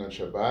carrying something on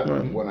Shabbat?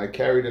 Right. When I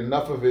carried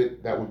enough of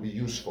it that would be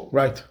useful.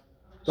 Right.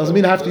 Doesn't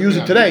mean I have to use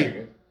it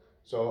today.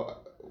 So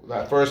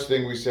that first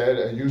thing we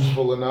said,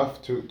 useful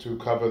enough to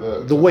cover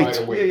the weight.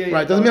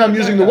 Right. Doesn't mean I'm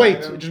using the weight.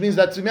 It just means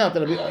that's the amount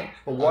that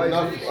but why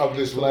enough of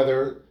this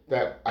leather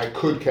that I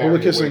could carry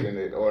weight in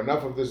it, or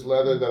enough of this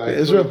leather that I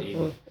Israel.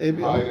 could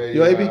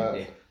Your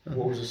AB?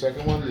 What was the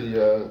second one?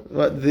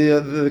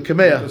 The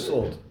kameya. The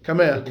salt.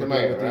 Kameya.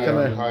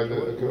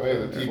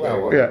 The tea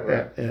bag.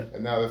 Yeah.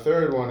 And now the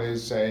third one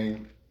is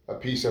saying a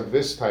piece of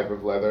this type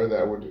of leather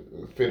that would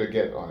fit a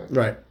get on it.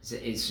 Right. So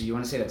you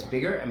want to say that's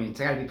bigger? I mean, it's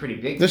got to be pretty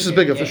big. This is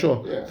bigger for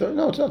sure. Yeah.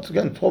 No, it's not.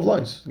 Again, 12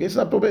 lines. It's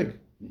not so big.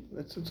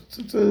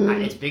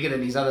 It's bigger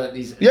than these other.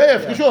 Yeah,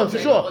 for sure.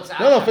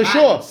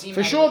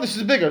 For sure, this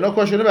is bigger. No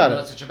question about it.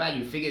 It's such a bad.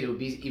 You figured it would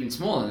be even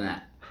smaller than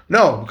that.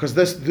 No, because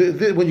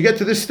when you get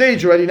to this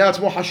stage already, now it's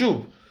more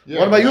hashub. Yeah,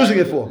 what am I using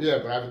it for? Yeah,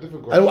 but I have a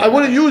different question. I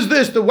wouldn't use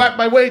this to whack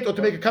my weight or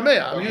to make a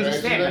kameya. I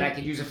understand, but I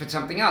could use it for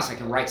something else. I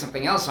can write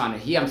something else on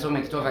it. Here, I'm talking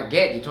about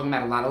get. You're talking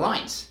about a lot of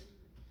lines.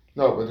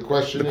 No, but the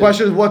question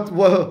is what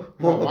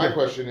my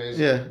question is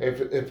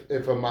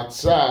if a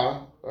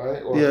matzah,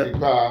 right, or a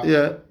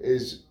kippah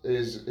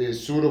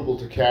is suitable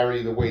to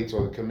carry the weights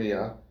or the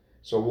kamiyah,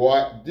 so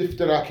what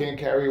diftera can't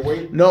carry a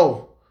weight?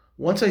 No.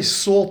 Once I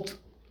salt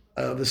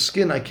the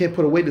skin, I can't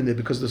put a weight in there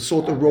because the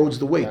salt erodes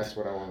the weight. That's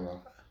what I want to know.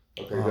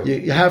 Okay,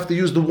 you have to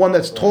use the one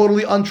that's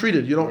totally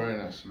untreated. You don't. Very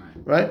nice.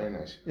 Right? Very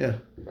nice. Yeah.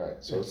 Right.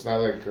 So it's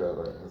not like.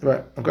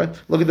 Right. Okay.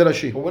 Look at the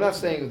Rashi. But we're not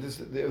saying this.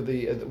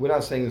 We're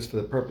not saying this for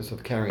the purpose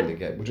of carrying the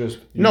get. We're just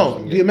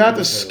the amount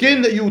of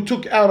skin that you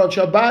took out on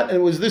Shabbat, and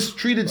it was this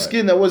treated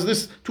skin that was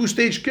this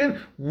 2-stage skin.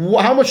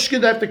 How much skin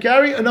do I have to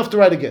carry? Enough to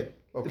write a get.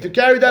 Okay. If you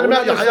carry that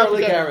amount, you're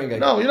carrying it.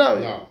 No, you're not.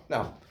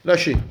 No.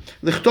 Rashi.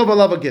 Lichtov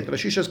alav a get.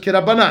 Rashi says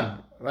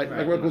kirabanan. Right.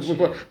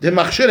 The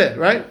machshere.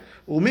 Right.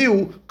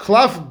 ומיהו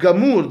קלף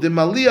גמור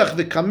דמליח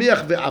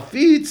וקמיח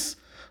ועפיץ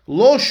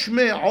לא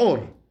שמי עור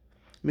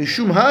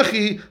משום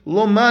הכי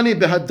לא מני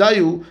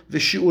בהדיו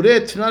ושיעורי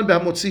תנן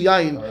בהמוציא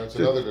יין.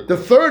 The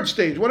third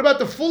stage. What about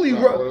the fully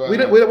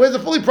where's the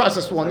fully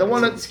processed one? The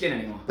one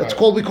that's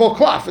called, we call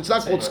klaf. It's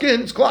not called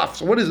skin, it's klaf.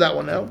 So what is that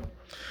one now?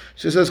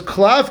 So it says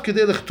klaf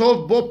כדי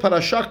לכתוב בו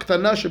פרשה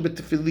קטנה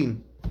שבתפילין.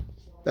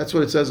 That's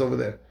what it says over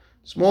there.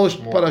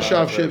 Smallest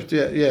parasha shift,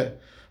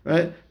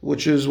 right?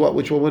 Which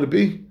one would it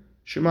be?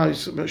 Shema.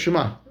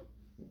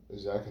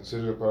 Is that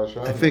considered a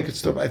parasha? I think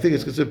it's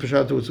considered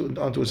parasha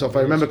onto itself. If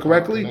I remember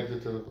correctly.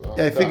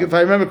 If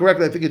I remember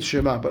correctly, I think it's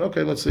Shema. But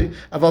okay, let's see.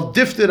 Aval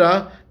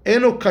diftera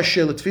eno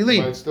kasher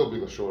l'tefillin. Might still be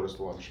the shortest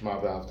one. Shema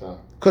v'avta.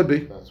 Could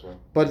be. That's one.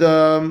 But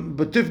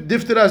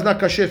diftera is not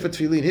kasher for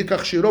tefillin.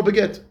 Hikach shiro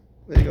beget.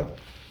 There you go.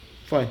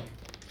 Fine.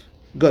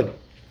 Good.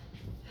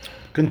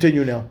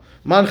 Continue now.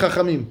 Man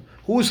chachamim.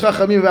 Who's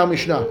chachamim v'al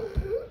mishnah?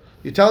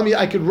 You're telling me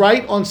I could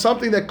write on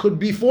something that could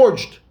be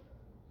forged.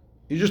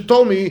 You just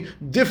told me,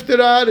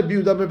 diftera, Rabbi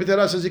Yehuda ben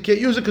Petera says you can't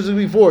use it because it'll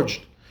be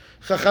forged.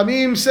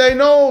 Chachamim say,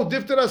 no,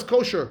 diftera is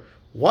kosher.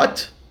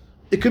 What?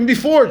 It can be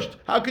forged.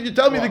 How can you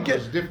tell me the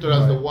get?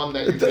 Diftera is the one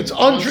that it's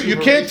untrue. You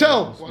can't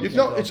tell.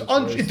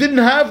 It didn't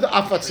have the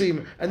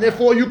afatzim, and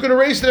therefore you can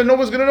erase it and no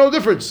one's going to know the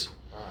difference.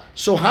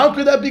 So how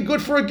could that be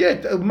good for a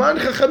get? Man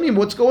chachamim,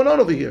 what's going on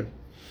over here?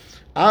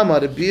 Amar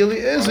Bili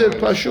is it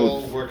Pashut?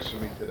 All works for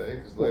me today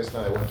because last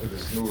night I went to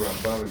this new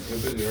Rambam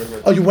exhibit. You heard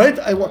about Oh, you went?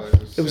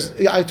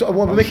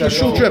 We're making a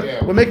shul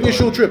trip. We're making a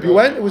shul trip. You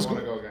went? It was. I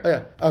want to go again.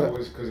 Yeah. Okay. It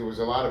was because it was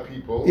a lot of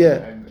people.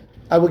 Yeah.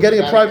 And we're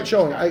getting a private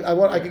showing.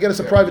 I could get us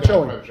a private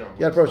showing.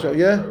 Yeah, private showing.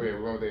 Yeah. We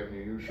went there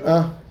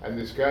usual. And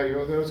this guy, you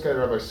know this guy,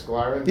 Rabbi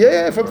Sklarin?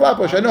 Yeah, from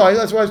Flatbush. I know.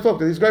 That's why I spoke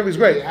to him. He's great. He's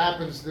great. He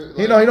happens to. Like,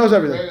 he knows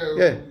everything.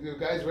 Yeah. The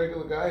guy's a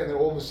regular guy, and then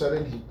all of a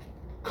sudden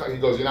he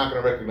goes, you're not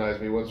going to recognize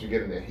me once you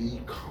get in there.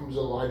 He comes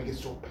alive, he gets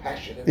so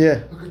passionate.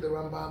 Yeah. Look at the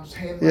Rambam's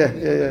hand. Yeah.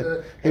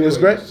 He was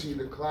great. You see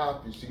the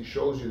cloth, he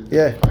shows you the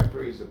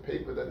typeface, the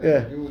paper that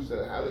they use,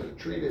 how they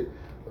treat it.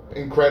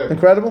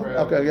 Incredible?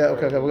 Okay.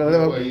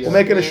 We're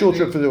making a shul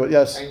trip to do it,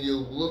 yes. And you're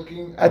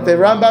looking at the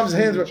Rambam's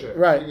hands,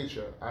 right.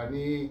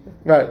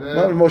 Right.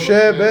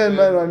 Moshe ben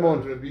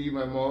Maimon. Rabbi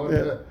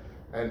Maimon.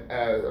 And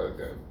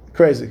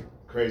crazy.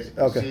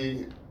 Okay.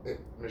 See,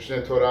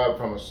 Mishneh Torah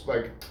from us,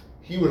 like,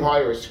 he would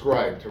hire a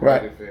scribe to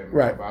write it for him,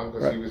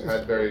 because he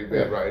had very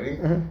bad writing.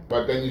 Mm-hmm.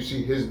 But then you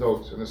see his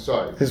notes on the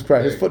side. His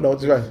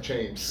footnotes, right?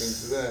 Change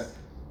things to that.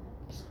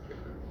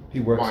 He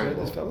works here,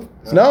 this fellow?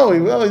 No,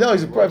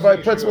 he's a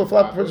principal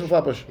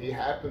Flatbush. He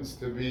happens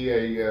to be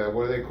a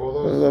what do they call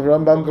those?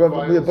 Rambam,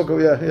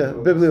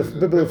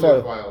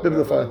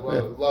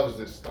 bibliophile. Loves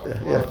this stuff.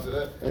 Loves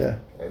it. Yeah.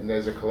 And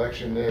there's a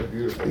collection there,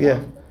 beautiful.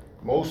 Yeah.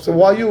 Most. So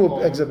why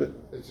you exhibit?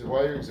 It's a YU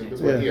exhibit.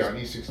 It's here on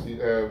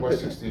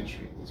West 16th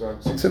Street.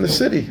 It's in the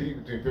city.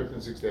 Street, between 5th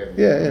and 6th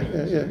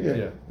Avenue.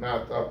 Yeah.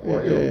 Not up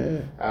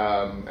YU.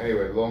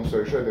 Anyway, long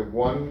story short,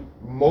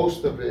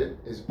 most of it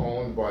is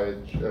owned by a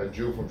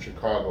Jew from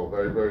Chicago,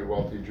 very, very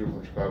wealthy Jew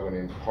from Chicago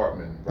named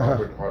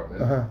Robert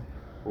Hartman,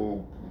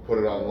 who put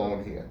it on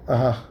loan here.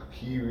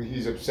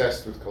 He's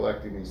obsessed with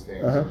collecting these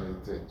things.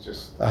 It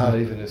just not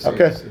even a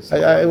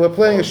okay. We're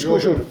playing a shul.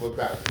 Look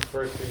back. The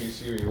first thing you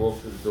see when you walk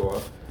through the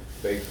door,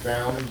 they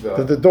found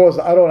the doors.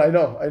 The Aron, I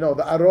know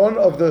the Aron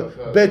of the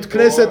Bet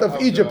Knesset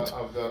of Egypt.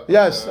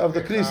 Yes, of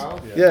the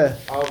Knesset. Yeah,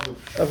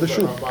 of the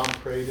shul.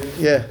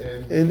 Yeah,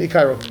 in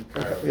Cairo.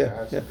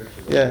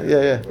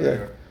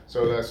 Yeah.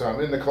 So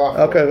I'm in the cloth.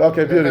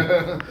 Okay, beauty.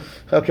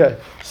 Okay,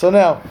 so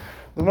now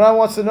the man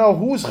wants to know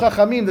who's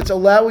Chachamim that's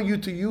allowing you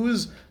to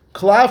use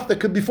cloth that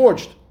could be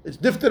forged. It's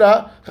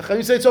diftera.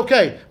 Chachamim say it's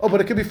okay. Oh,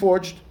 but it could be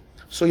forged.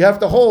 So you have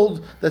to hold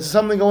that there's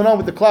something going on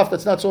with the cloth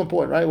that's not so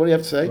important, right? What do you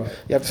have to say? Right.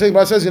 You have to say,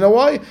 but it says, you know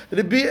why?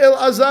 Rabbi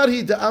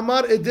El-Azarhi de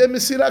Amar Ede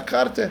Mesira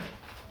Karte.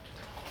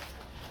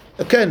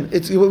 Again,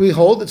 we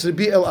hold, it's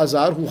Rabbi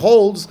El-Azar who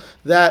holds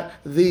that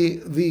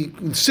the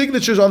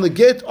signatures on the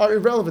get are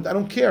irrelevant. I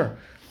don't care.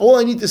 All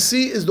I need to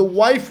see is the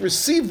wife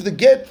received the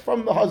get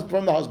from the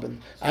husband.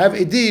 I have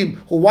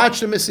Edim who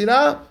watched the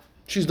Mesira,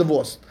 she's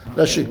divorced.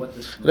 Rashi.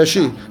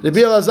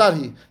 Rabbi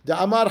El-Azarhi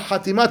de Amar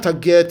Hatimat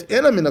HaGet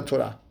Ena Min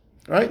HaTorah.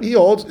 Right? He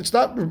holds, it's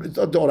not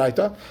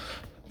Doraita.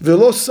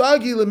 Velo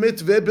sagi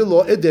lemitve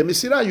below edem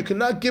misira. You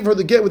cannot give her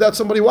the get without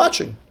somebody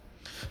watching.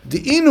 The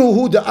inu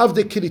hu the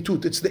avde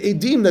kiritut. It's the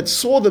edim that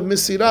saw the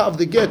misira of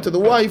the get to the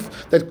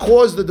wife that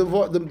caused the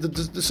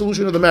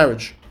dissolution of the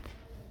marriage.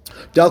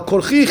 Dal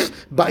korchich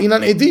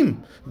ba'inan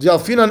edim.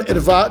 Dialfinan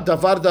erva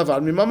davar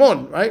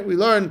mimamon. Right? We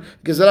learn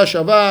gezerah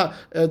shava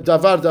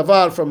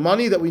davar from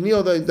money that we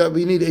know that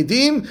we need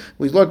edim.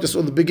 We learned this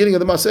at the beginning of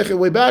the Masechet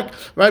way back.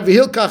 Right?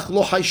 V'hilkach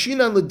lo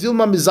haishinan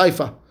ledilma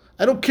mizaifa.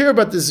 I don't care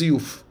about the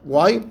ziyuf.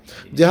 Why?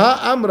 Deha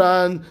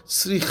amran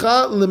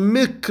sricha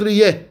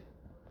lemikriyeh.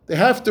 They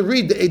have to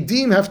read, the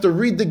edim have to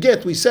read the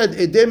get. We said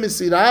edem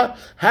misira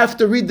have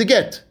to read the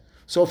get.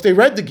 So if they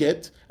read the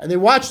get and they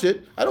watched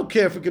it, I don't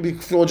care if it could be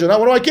forged or not.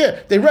 What do I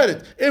care? They read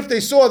it. If they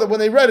saw that when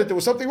they read it there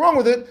was something wrong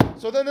with it,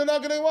 so then they're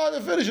not going to want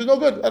to finish. It's no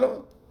good. I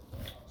don't.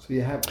 So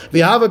you have.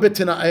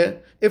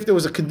 If there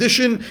was a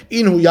condition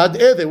in hu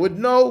yad'eh, they would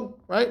know,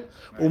 right?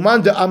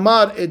 Uman de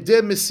amar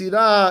edem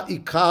misira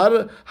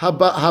ikar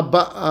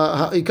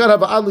haba'al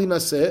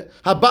linaseh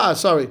haba'a.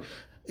 Sorry.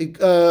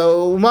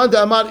 Uman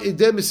de amar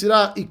edem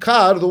misira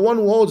ikar, the one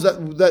who holds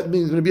that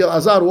means Rabbi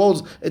El-Azar who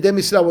holds edem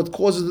misira, what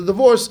causes the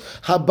divorce.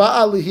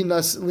 Haba'a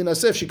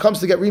linaseh. If she comes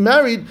to get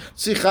remarried,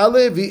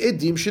 tzichale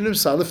v'edim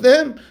shenimsa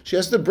lefnehem. She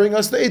has to bring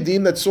us the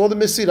edim that saw the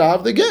misira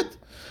of the get.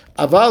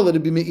 Aval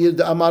Rabbi Meir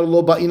de amar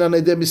lo ba'inan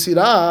edem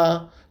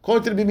misira.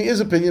 According to the Rabbi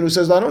Meir's opinion, who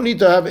says I don't need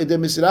to have edeh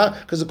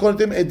mesirah because according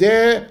to him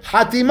edeh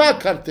hatima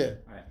karteh.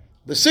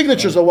 The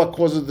signatures are what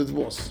causes the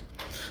divorce.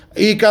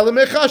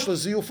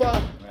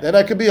 Then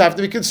I could have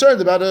to be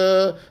concerned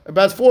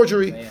about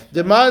forgery.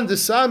 Demand the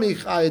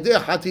samich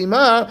edeh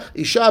hatima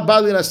isha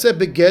bal linaseh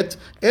beget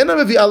ena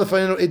mevi'ah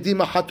lefanenu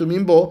edim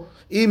hatumim bo.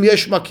 אם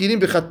יש מכירים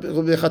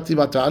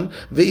בחתימתן,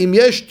 ואם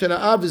יש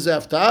תנאה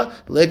וזהבתה,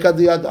 לקד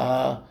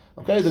ידעה.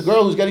 Okay, the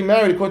girl who's getting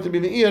married, according to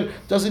Rabbi Meir,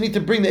 doesn't need to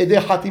bring the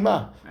edeh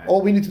hatima.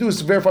 All we need to do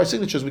is verify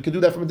signatures. We can do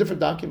that from a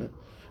different document.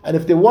 And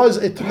if there was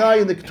a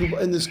tanai in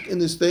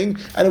this thing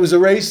and it was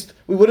erased,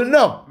 we wouldn't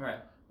know. Right.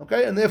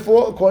 Okay, and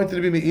therefore, according to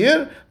the Rabbi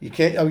Meir, you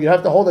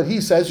have to hold that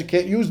he says you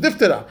can't use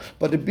diftera.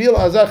 But the Bil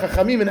Azar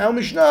Chachamim in Al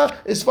Mishnah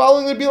is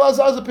following the Bil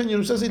Azar's opinion,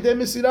 who says edeh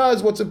mesirah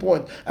is what's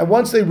important. And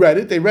once they read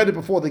it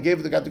before they gave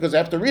it to God because they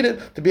have to read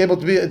it to be able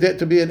to be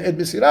an ed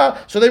mesirah.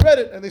 So they read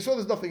it and they saw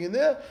there's nothing in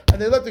there,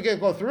 and they let the get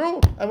go through.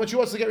 And when she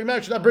wants to get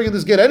remarried, she's not bringing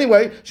this get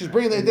anyway. She's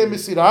bringing the edeh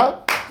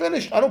mesirah.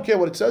 Finished. I don't care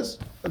what it says.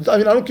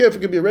 I don't care if it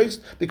can be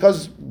erased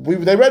because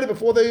they read it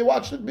before they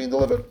watched it being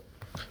delivered.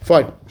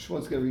 Fine. If she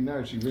wants to get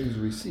remarried, she brings a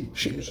receipt.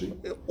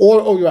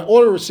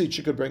 Or a receipt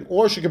she could bring,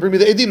 or she could bring me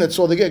the edim that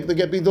saw the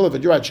get being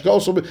delivered. You're right. She could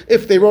also,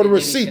 if they wrote a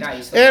receipt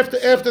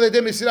after they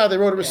did mesirah, they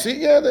wrote a receipt.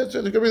 Yeah, they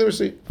could bring the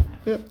receipt.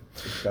 Yeah,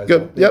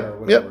 good.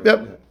 Yep.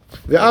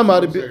 The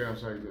Amar. I'm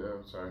sorry.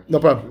 No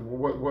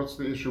problem. What's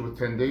the issue with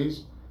 10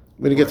 days?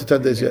 We didn't get to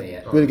 10 days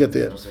yet. We didn't get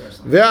there.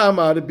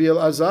 Ve'amar bil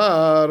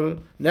azar.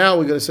 Now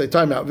we're going to say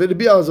time out.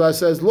 Bil azar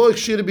says lo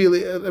ikhshir bil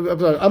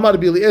Amar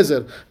bil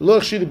Ezer lo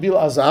ikhshir bil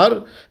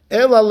azar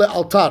ela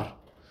le'altar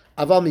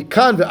aval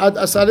mikan ve'ad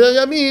asar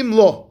yamim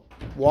lo.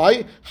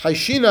 Why?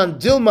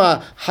 Hayshinan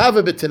dilma have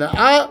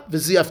betina'a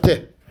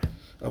v'ziyafteh.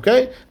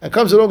 Okay, and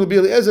comes along with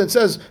Bil Ezer and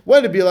says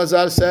when the Bil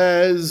Azar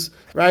says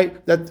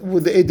right that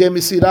with the edeh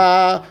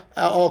mesirah,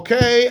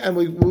 okay, and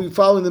we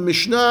follow in the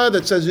Mishnah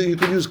that says you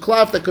can use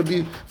cloth that could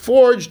be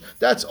forged.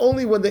 That's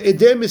only when the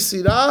edeh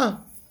mesirah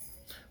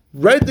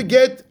read the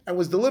get and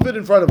was delivered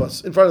in front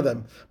of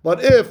them.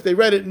 But if they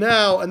read it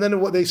now and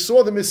then they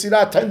saw the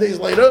mesirah 10 days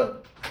later.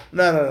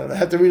 No. I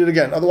have to read it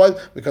again. Otherwise,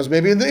 because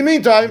maybe in the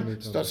meantime,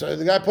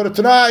 the guy put it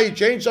tonight, he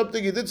changed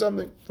something, he did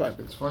something. Fine.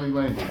 It's funny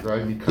language,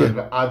 right? Because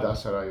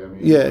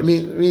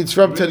it means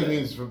from today. It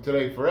means from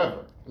today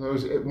forever.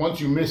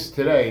 Once you miss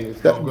today,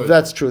 it's no good.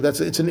 That's true.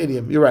 It's an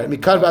idiom. You're right.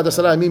 Mikan v'ad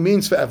asara yamim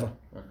means forever.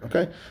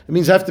 Okay? It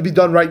means have to be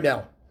done right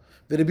now.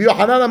 Rabbi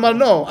Yochanan amar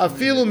no.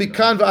 Afilu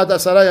mikan v'ad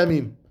asara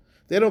yamim.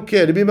 They don't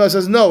care. Rabbi Meir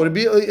says no.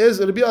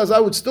 Rabbi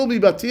Azar would still be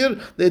batir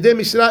the edeh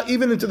mesirah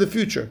even into the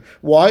future.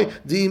 Why?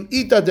 Di'im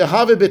ita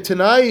dehave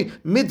betenai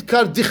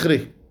midkar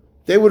dichri.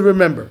 They would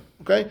remember.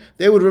 Okay?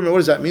 They would remember. What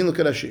does that mean? Look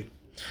at Rashi.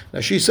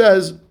 Rashi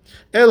says,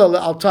 Ela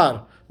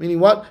le'altar. Meaning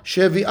what?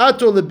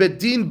 Shevi'ato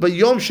lebedin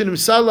bayom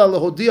shenimsala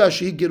lehodia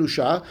shehi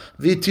gerusha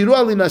v'itiru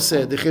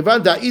alinaseh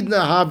dechevan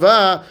da'idna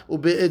hava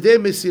ube'edeh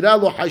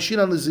mesirah lo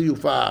hayshinan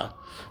leziyufa.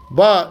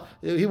 But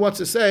he wants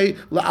to say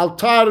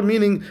la'altar,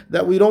 meaning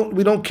that we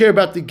don't care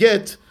about the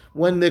get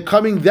when they're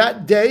coming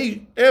that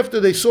day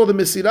after they saw the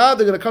mesirah.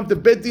 They're going to come to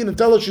Beit Din and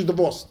tell her she's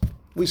divorced.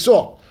 We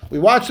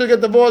watched her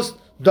get divorced.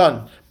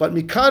 Done. But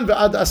mikan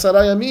ve'ad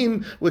asara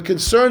yamim, we're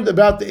concerned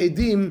about the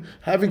edim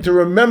having to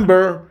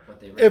remember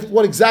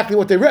exactly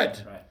what they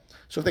read. Right.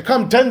 So if they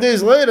come 10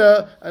 days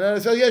later and then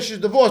they say, yes, she's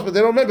divorced, but they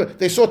don't remember.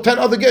 They saw 10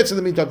 other gets in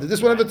the meantime. Did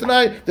this one have it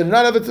tonight? Did it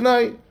not have it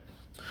tonight?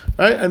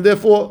 Right? And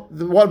therefore,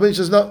 the one bench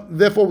says no.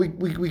 Therefore,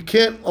 we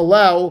can't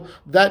allow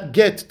that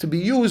get to be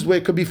used where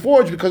it could be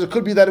forged because it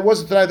could be that it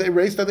wasn't tonight they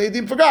erased that they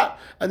didn't forgot.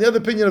 And the other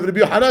opinion of Rabbi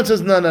Yochanan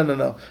says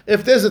no.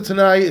 If there's a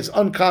tanai, it's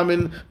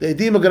uncommon. The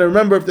edim are going to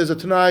remember if there's a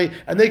tanai,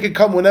 and they can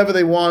come whenever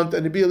they want.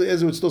 And Rabbi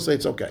Eliezer would still say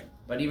it's okay.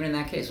 But even in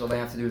that case, all they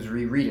have to do is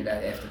reread it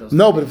after those.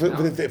 No, but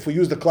if we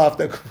use the cloth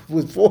that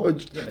was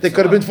forged, they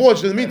could have been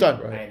forged in the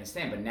meantime. I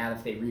understand, but now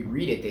if they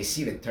reread it, they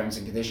see the terms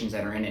and conditions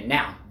that are in it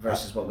now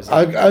versus what was.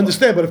 I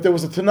understand, but if there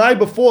was a tanai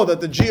before that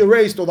the G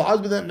erased or the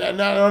husband,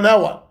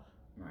 now what?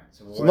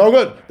 So no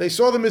good. They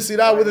saw the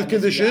mesirah with a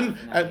condition,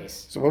 and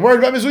so we're worried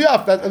about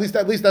mizuyaf.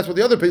 At least that's what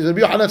the other opinion.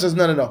 Rabbi Yochanan says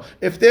no.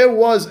 If there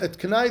was a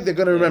tanai, they're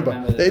going to remember.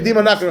 The edim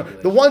are not going to.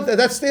 The one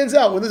that stands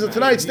out when there's a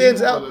tanai, it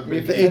stands out.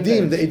 The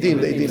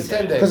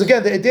edim. Because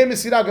again, the edim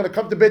mesirah are going to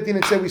come to Beit Din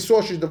and say we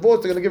saw she's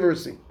divorced. They're going to give her a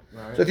receipt.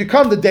 Right. So if you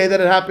come the day that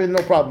it happened,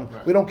 no problem.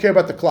 Right. We don't care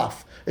about the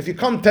cloth. If you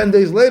come 10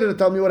 days later to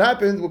tell me what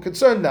happened, we're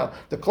concerned now.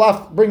 The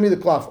cloth, bring me the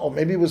cloth. Oh,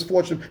 maybe it was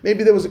forged.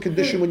 Maybe there was a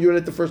condition when you were in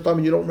it the first time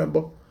and you don't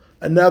remember.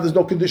 And now there's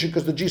no condition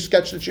because the G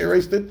sketched it, she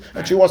erased it,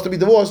 and she wants to be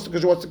divorced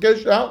because she wants to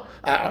kiss. Now,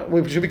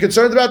 we should be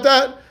concerned about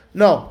that?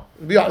 No.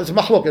 It's a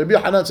machlok. Rabbi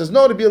Yochanan says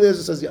no, Rabbi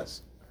Eliezer says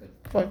yes.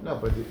 Fine. No,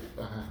 but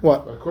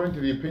what? According to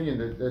the opinion,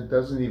 that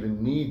doesn't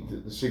even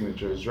need the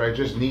signatures, right?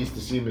 Just needs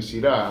to see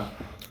mesirah.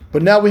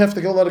 But now we have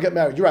to go let her get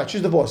married. You're right,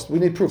 she's divorced. We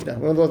need proof now.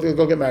 We're going to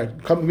go get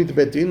married. Come with me to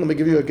Beit Din. Let me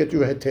get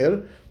you a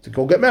heter to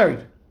go get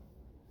married.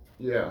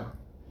 Yeah.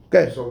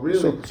 Okay. So really,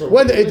 so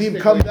when the edim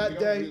come that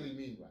day.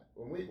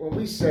 When When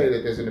we say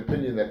that there's an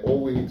opinion that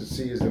all we need to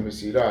see is the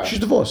Mesirah, she's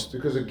divorced.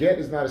 Because a get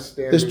is not a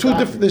standard.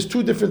 There's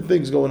two different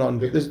things going on.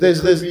 There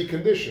could be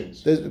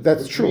conditions.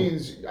 That's which true.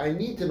 Means I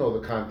need to know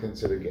the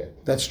contents of the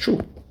get. That's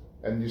true.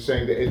 And you're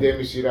saying that Edei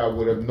Mesirah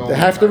would have known. They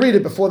have to read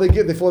it before they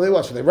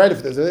watch. So they write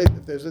if there's a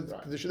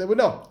condition, they would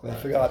know. They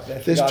forgot.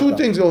 There's two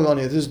things going on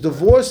here. There's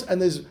divorce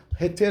and there's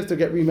heter to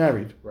get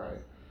remarried. Right.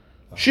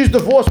 She's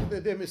divorced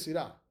with Edei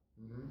Mesirah.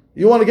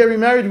 You want to get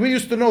remarried? We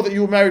used to know that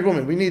you were a married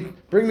woman.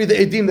 Bring me the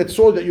edim that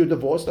saw that you're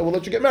divorced, and we'll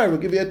let you get married.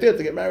 We'll give you a heter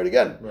to get married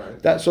again.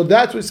 Right. So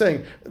that's what we're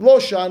saying. Lo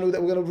shanu, that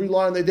we're going to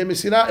rely on the Edei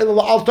Mesirah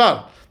illa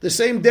altar. The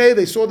same day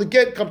they saw the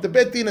get, come to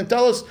Betin and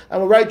tell us,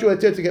 and we'll write you a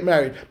heter to get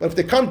married. But if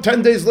they come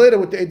 10 days later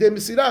with the Edei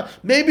Mesirah,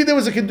 maybe there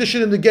was a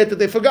condition in the get that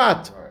they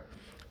forgot. Right.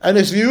 And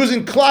if you're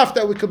using cloth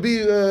that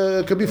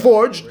could be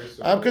forged,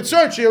 I'm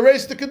concerned she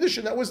erased the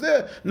condition that was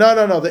there. No.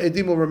 The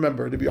edim will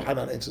remember. The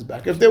Yohanan answers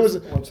back. If there was,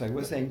 one second,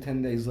 we're saying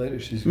 10 days later.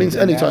 She's means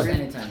anytime.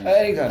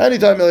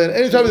 Anytime.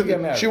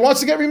 She wants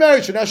to get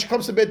remarried. So now she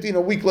comes to Betin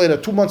a week later,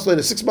 2 months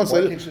later, 6 months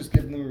later. Why can't you just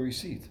give them a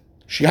receipt?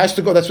 She has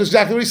to go. That's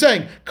exactly what he's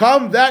saying.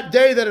 Come that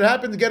day that it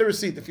happened to get a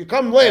receipt. If you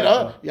come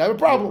later, you have a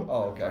problem.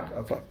 Oh,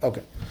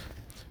 okay.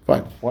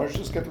 Fine. Why don't you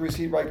just get the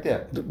receipt right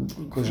there?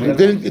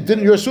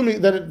 You're assuming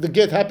that the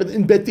get happened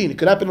in Betin. It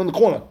could happen on the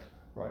corner.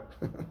 Right.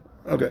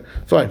 Okay.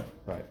 Fine.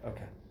 Right.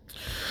 Okay.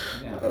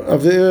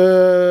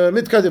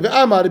 מתקדם,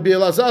 ואמר רבי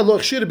אלעזר לא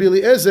הכשיר רבי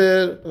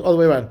אליעזר, all the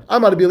way around,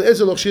 אמר רבי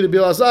אליעזר לא הכשיר רבי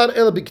אלעזר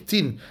אלא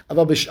בקטין,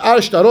 אבל בשאר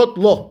שטרות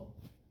לא.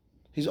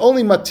 He's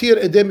only matir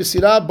edei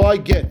mesirah by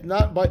get,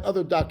 not by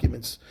other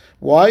documents.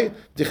 Why?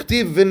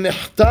 דכתיב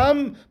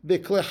ונחתם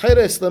בכלי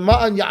חרס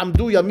למען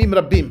יעמדו ימים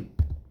רבים.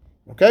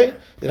 Okay,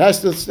 it has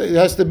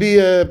to be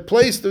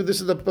placed. This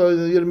is the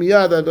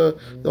Yirmiyah,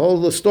 the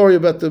whole story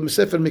about the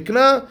Soffer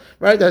Miknah,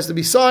 right? It has to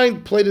be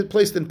signed,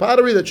 placed in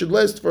pottery that should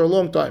last for a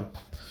long time.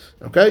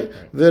 Okay,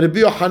 the Rabbi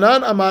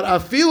Yohanan Amar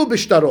afilu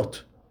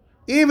b'shtarot,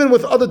 even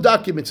with other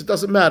documents, it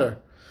doesn't matter.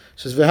 It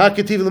says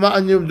v'haketiv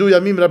l'ma'an yomdu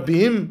yamim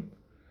rabim.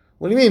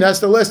 What do you mean? It has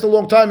to last a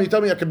long time. You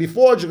tell me it can be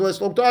forged. It can last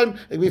a long time.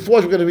 It can be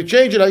forged. We're going to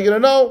change it. How are you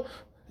going to know?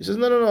 He says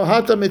no.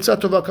 Hata mitzah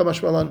tova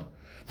kamashmalan.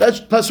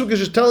 That pasuk is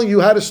just telling you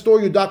how to store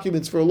your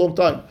documents for a long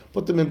time.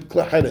 Put them in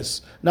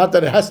kleheres. Not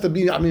that it has to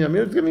be.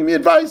 It's giving me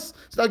advice.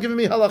 It's not giving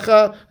me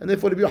halacha. And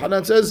therefore, Rabbi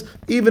Yohanan says,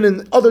 even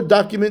in other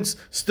documents,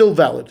 still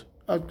valid.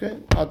 Okay.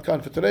 Ad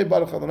kan for today.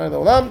 Baruch Adonai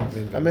Le'olam.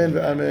 Amen.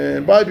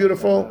 Amen. Bye,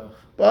 beautiful.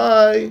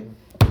 Bye.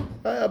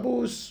 Bye,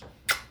 Abus.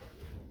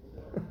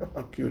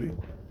 Cutie.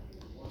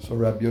 So,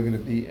 Rabbi, you're going to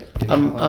be.